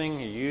experiencing,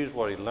 he used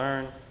what he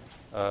learned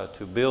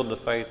to build the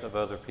faith of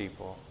other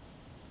people.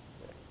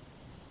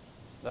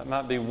 That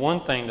might be one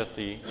thing that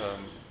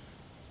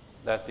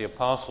the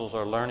apostles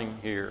are learning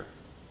here.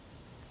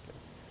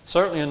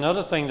 Certainly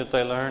another thing that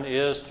they learn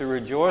is to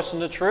rejoice in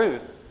the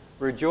truth.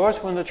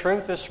 Rejoice when the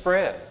truth is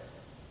spread.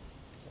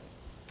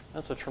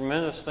 That's a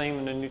tremendous theme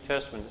in the New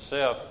Testament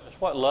itself. It's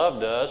what love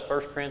does.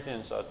 1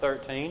 Corinthians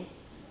 13,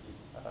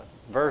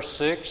 verse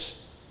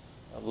 6.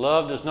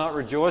 Love does not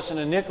rejoice in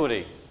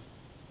iniquity.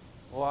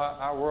 Well,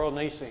 our world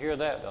needs to hear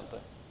that, don't they?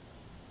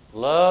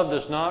 Love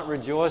does not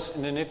rejoice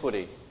in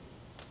iniquity,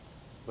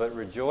 but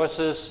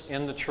rejoices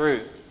in the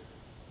truth.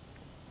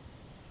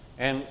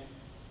 And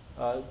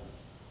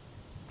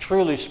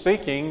truly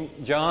speaking,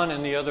 John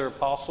and the other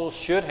apostles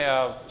should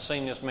have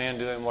seen this man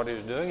doing what he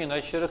was doing, and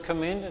they should have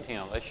commended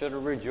him. They should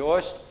have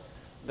rejoiced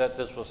that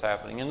this was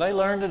happening. And they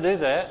learned to do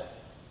that,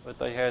 but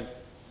they had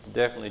to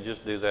definitely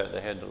just do that.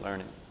 They had to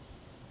learn it.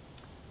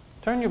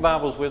 Turn your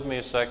Bibles with me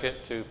a second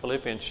to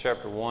Philippians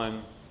chapter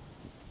 1,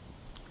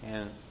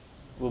 and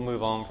we'll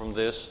move on from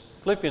this.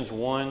 Philippians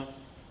 1,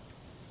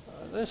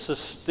 this is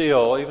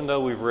still, even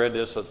though we've read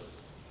this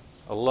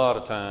a lot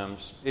of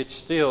times, it's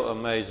still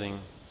amazing.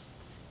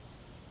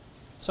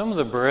 Some of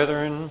the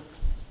brethren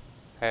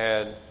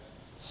had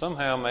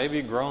somehow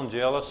maybe grown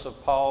jealous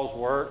of Paul's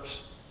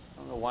works. I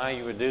don't know why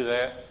you would do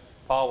that.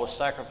 Paul was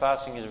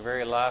sacrificing his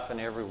very life in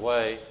every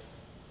way.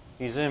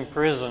 He's in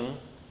prison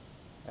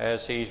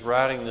as he's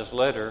writing this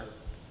letter.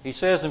 He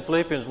says in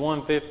Philippians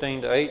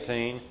 1:15 to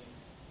 18,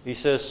 he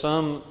says,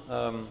 some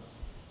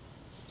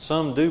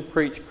do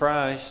preach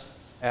Christ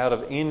out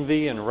of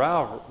envy and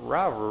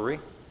rivalry,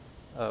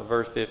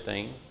 verse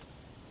 15,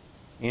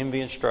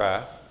 envy and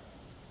strife.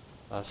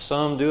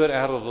 Some do it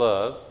out of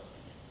love,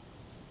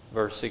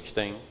 verse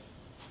 16.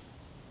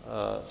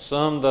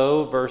 Some,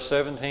 though, verse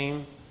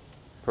 17,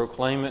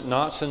 proclaim it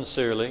not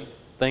sincerely,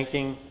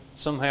 thinking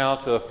somehow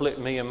to afflict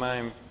me in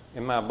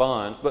my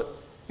bonds. But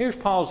here's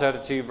Paul's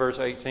attitude, verse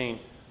 18.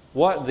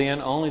 What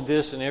then? Only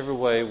this in every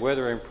way,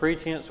 whether in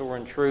pretense or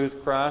in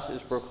truth, Christ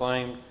is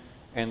proclaimed,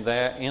 and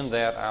that in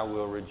that I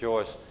will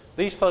rejoice.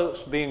 These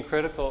folks, being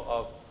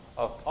critical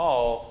of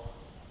Paul,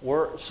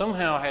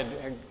 somehow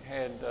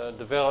had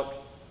developed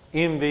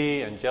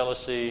envy and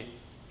jealousy,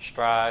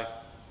 strife.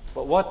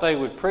 But what they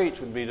would preach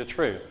would be the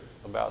truth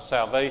about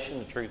salvation,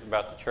 the truth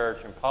about the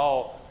church. And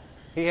Paul,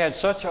 he had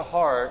such a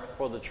heart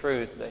for the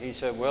truth that he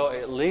said, well,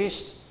 at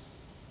least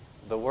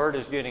the word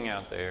is getting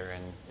out there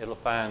and it'll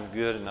find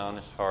good and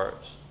honest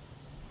hearts.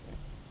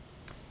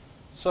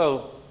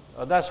 So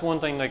that's one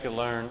thing they could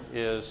learn,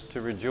 is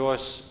to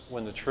rejoice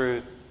when the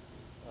truth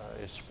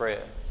is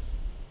spread.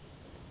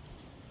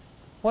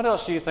 What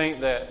else do you think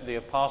that the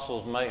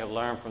apostles may have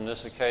learned from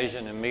this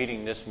occasion in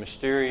meeting this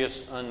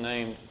mysterious,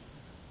 unnamed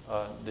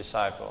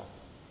disciple?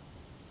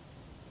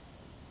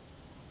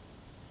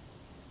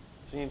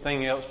 Does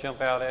anything else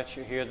jump out at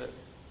you here that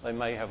they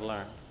may have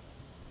learned?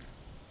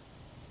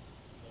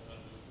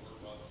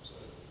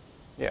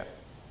 Yeah.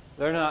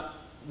 They're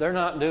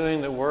not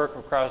doing the work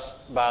of Christ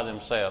by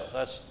themselves.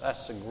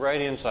 That's a great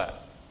insight.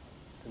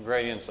 A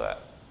great insight.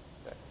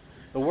 Okay.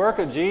 The work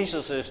of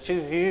Jesus is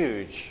too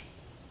huge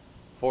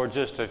for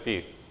just a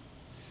few.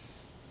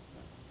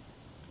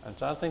 And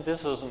so I think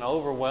this is an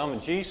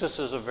overwhelming. Jesus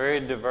is a very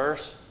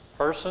diverse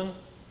person,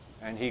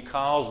 and he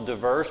calls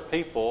diverse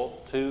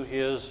people to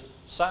his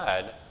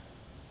side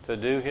to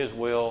do his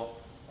will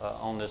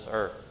on this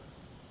earth.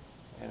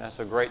 And that's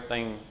a great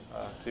thing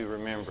to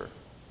remember.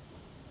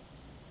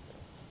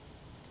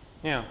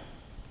 Now,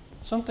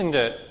 something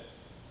that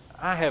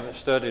I haven't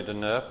studied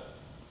enough,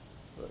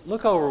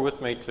 look over with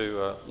me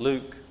to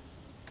Luke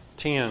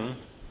 10,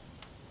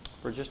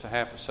 for just a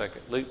half a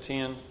second. Luke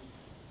 10.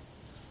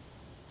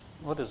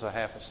 What is a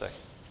half a second?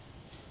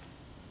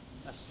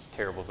 That's a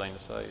terrible thing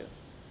to say.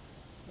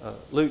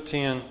 Luke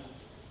 10,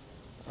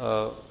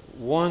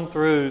 1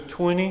 through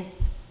 20.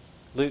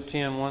 Luke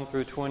 10, 1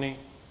 through 20.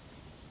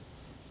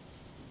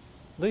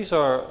 These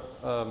are,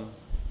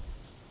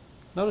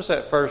 notice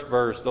that first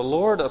verse. The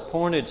Lord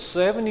appointed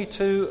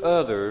 72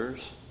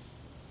 others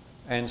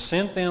and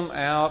sent them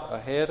out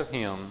ahead of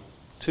him,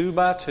 2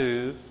 by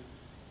 2,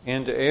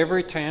 into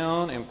every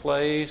town and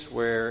place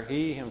where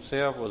he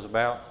himself was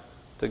about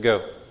to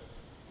go.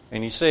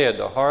 And he said,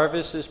 the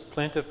harvest is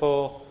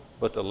plentiful,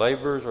 but the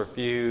laborers are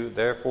few.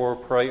 Therefore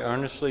pray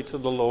earnestly to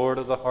the Lord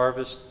of the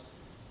harvest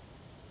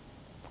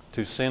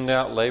to send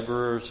out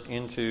laborers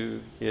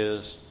into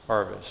his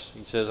harvest.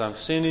 He says, I'm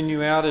sending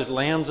you out as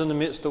lambs in the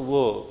midst of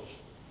wolves.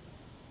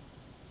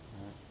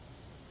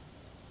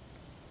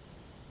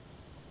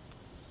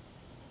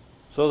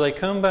 So they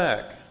come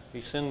back.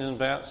 He sends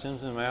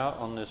them out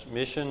on this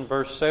mission.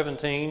 Verse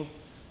 17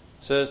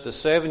 says, the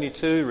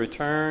 72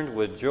 returned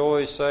with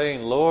joy,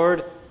 saying,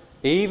 Lord,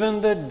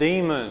 even the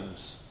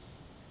demons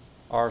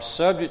are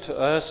subject to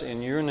us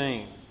in your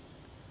name.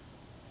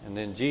 And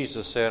then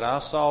Jesus said, I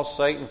saw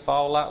Satan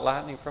fall like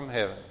lightning from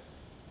heaven.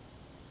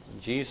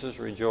 And Jesus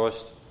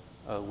rejoiced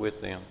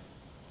with them.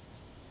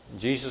 And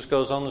Jesus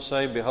goes on to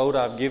say, behold,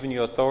 I've given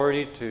you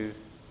authority to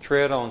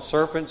tread on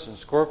serpents and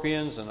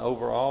scorpions and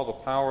over all the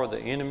power of the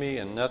enemy,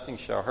 and nothing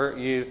shall hurt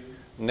you.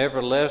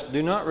 Nevertheless,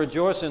 do not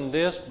rejoice in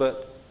this,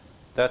 but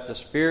that the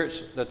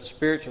spirits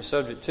are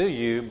subject to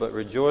you, but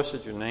rejoice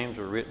that your names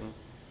are written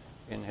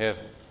in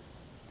heaven.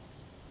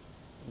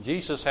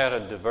 Jesus had a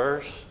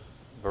diverse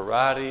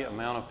variety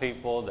amount of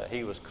people that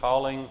he was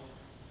calling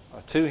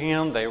to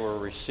him. They were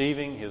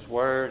receiving his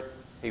word.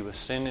 He was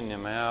sending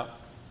them out.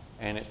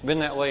 And it's been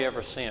that way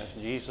ever since.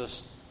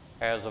 Jesus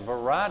has a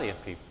variety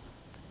of people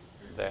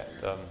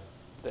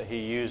that he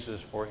uses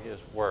for his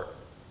work.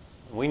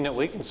 We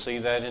can see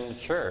that in the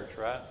church,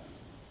 right?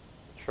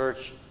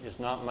 Church is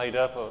not made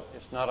up of,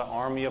 it's not an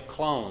army of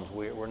clones.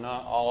 We don't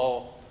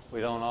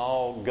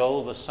all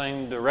go the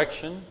same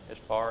direction as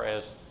far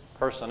as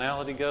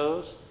personality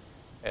goes,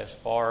 as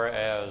far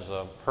as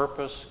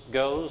purpose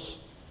goes.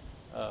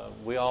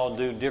 We all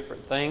do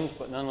different things,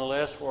 but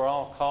nonetheless we're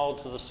all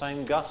called to the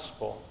same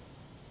gospel.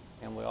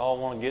 And we all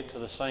want to get to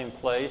the same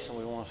place, and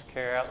we want to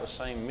carry out the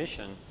same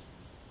mission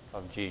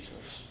of Jesus.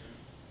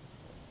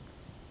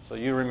 So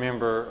you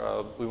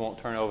remember, we won't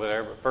turn over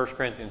there, but 1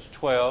 Corinthians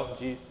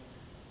 12,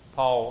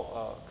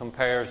 Paul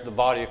compares the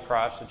body of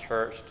Christ, the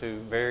church, to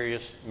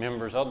various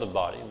members of the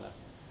body. And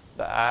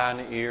the eye and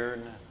the ear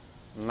and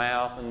the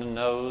mouth and the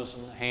nose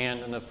and the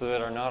hand and the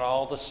foot are not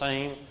all the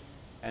same.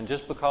 And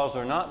just because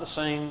they're not the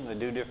same, they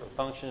do different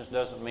functions,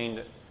 doesn't mean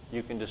that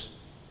you can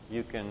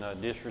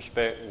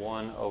disrespect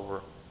one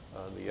over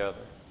the other.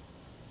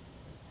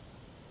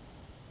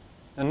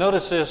 And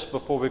notice this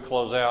before we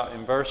close out.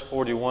 In verse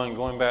 41,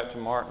 going back to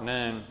Mark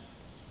 9,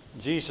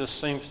 Jesus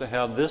seems to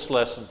have this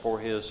lesson for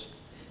his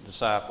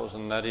disciples,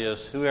 and that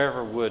is,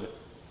 whoever would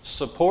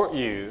support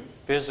you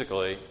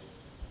physically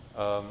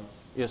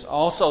is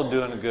also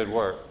doing a good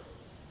work.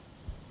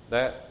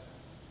 That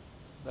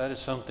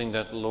is something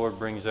that the Lord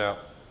brings out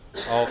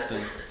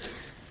often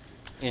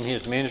in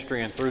his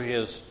ministry and through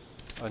his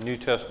New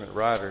Testament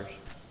writers.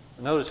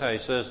 Notice how he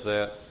says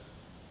that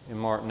in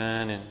Mark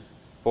 9 and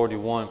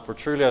 41. For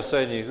truly I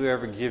say to you,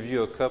 whoever gives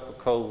you a cup of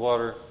cold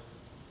water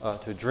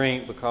to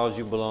drink because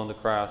you belong to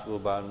Christ will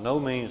by no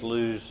means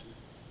lose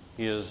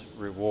his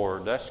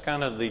reward. That's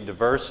kind of the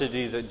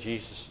diversity that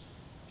Jesus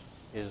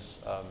is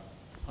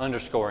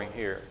underscoring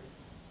here.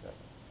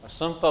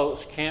 Some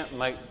folks can't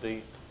make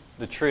the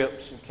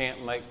trips and can't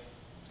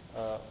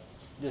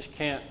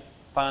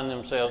find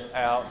themselves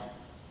out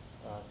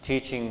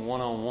teaching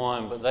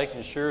one-on-one, but they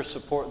can sure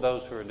support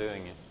those who are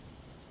doing it.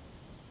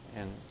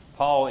 And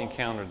Paul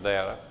encountered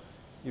that.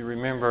 You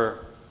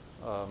remember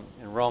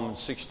in Romans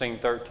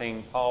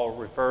 16:13, Paul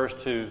refers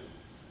to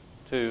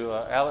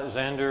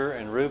Alexander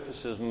and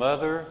Rufus'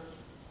 mother,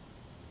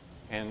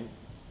 and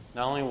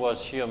not only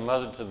was she a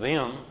mother to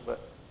them, but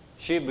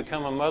she had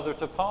become a mother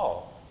to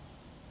Paul.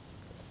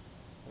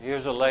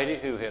 Here's a lady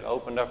who had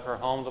opened up her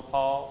home to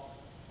Paul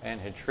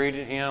and had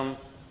treated him.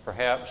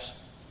 Perhaps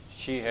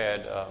she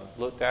had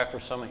looked after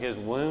some of his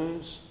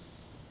wounds.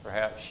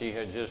 Perhaps she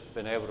had just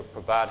been able to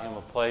provide him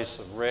a place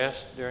of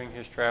rest during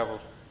his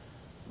travels.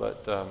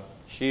 But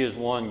she is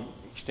one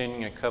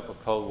extending a cup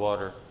of cold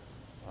water.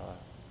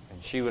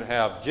 And she would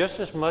have just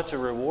as much a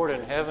reward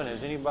in heaven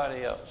as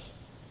anybody else.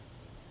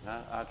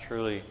 And I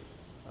truly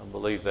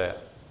believe that.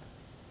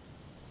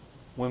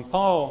 When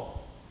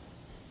Paul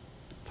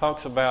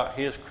talks about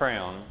his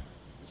crown,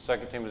 2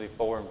 Timothy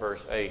 4 and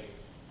verse 8,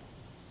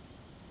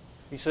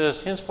 he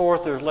says,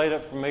 henceforth there is laid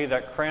up for me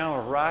that crown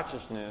of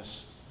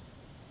righteousness,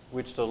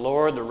 which the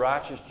Lord, the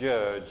righteous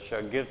judge,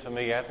 shall give to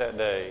me at that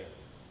day,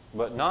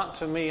 but not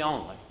to me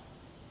only,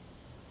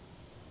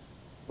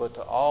 but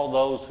to all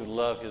those who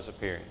love his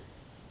appearing.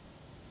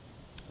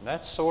 And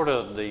that's sort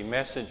of the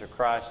message of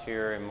Christ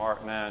here in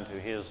Mark 9 to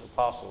his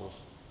apostles.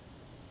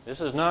 This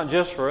is not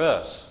just for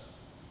us.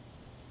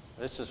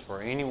 This is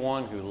for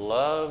anyone who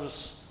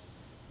loves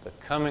the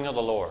coming of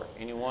the Lord.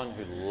 Anyone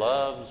who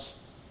loves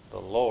the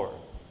Lord,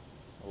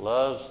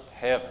 loves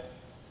heaven.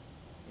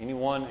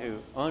 Anyone who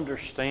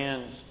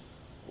understands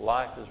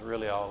life is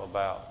really all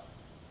about.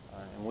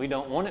 And we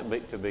don't want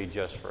it to be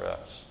just for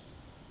us.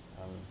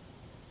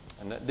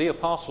 And the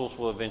apostles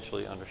will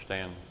eventually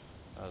understand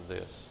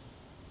this.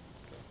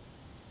 Okay.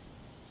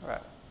 All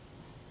right.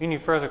 Any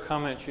further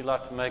comments you'd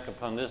like to make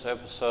upon this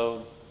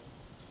episode?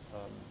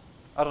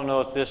 I don't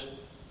know if this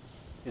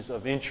is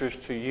of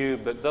interest to you,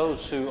 but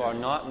those who are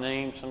not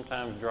named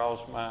sometimes draws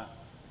my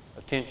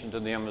attention to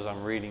them as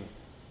I'm reading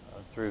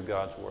through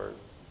God's Word.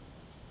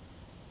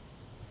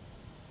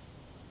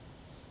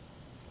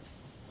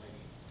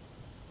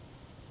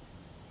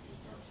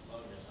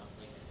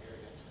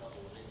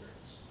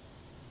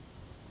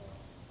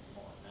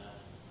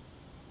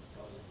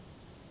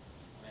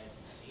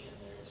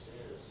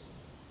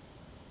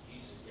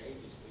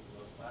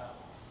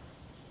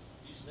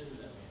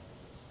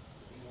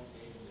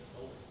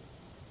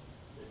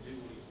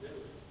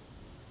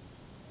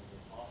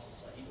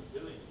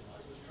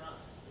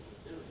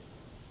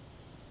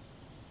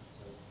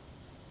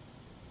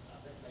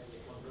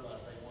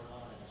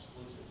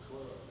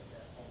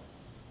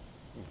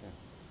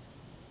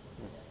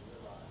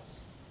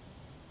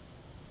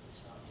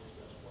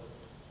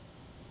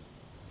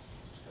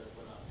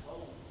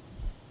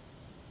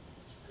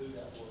 Who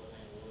that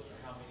man was, or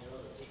how many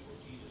other people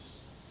Jesus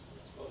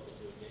had spoken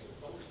to and gave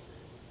authority to.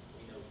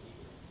 We know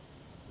people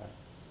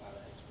by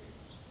that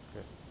experience.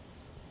 Good.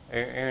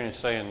 Aaron is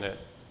saying that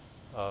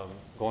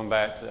going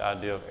back to the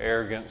idea of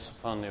arrogance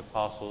upon the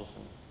apostles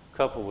and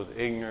coupled with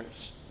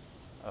ignorance,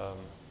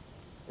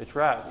 it's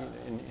right.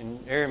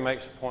 And Aaron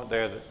makes a point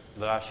there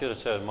that I should have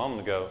said a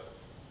moment ago,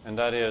 and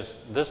that is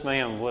this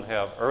man would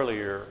have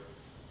earlier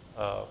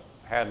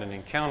had an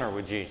encounter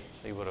with Jesus.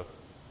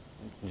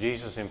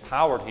 Jesus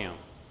empowered him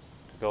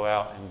go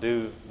out and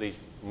do these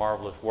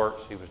marvelous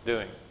works he was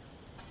doing.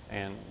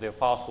 And the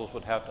apostles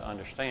would have to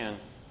understand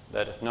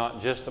that it's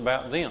not just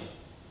about them.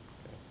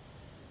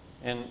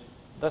 And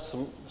that's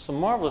some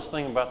marvelous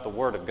thing about the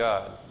Word of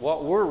God.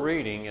 What we're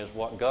reading is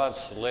what God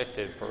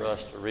selected for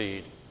us to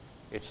read.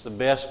 It's the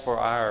best for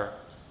our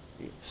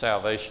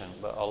salvation.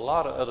 But a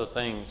lot of other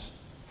things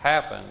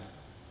happen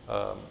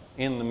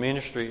in the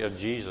ministry of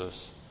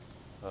Jesus.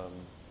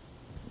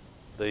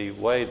 The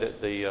way that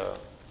the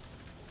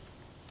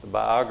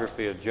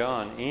biography of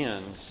John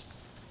ends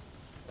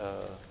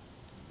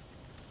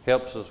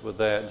helps us with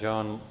that.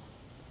 John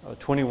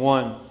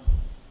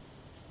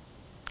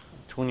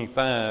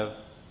 21:25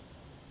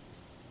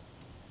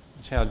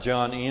 is how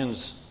John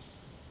ends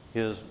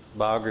his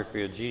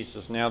biography of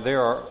Jesus. Now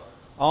there are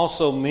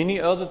also many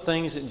other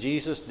things that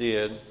Jesus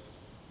did,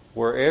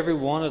 were every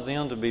one of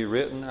them to be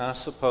written, I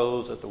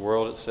suppose that the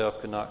world itself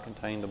could not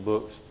contain the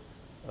books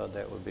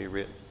that would be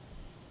written.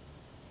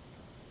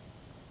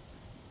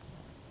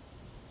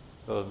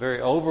 So a very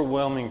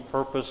overwhelming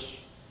purpose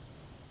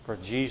for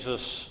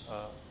Jesus,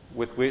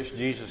 with which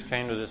Jesus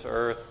came to this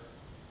earth,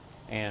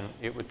 and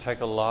it would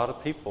take a lot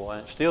of people,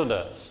 and it still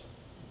does.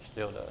 It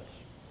still does.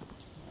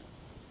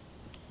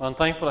 Well, I'm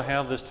thankful to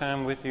have this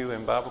time with you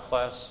in Bible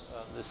class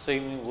this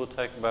evening. We'll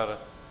take about a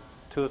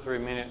 2 or 3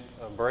 minute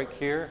break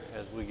here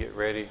as we get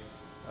ready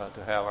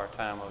to have our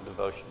time of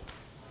devotion.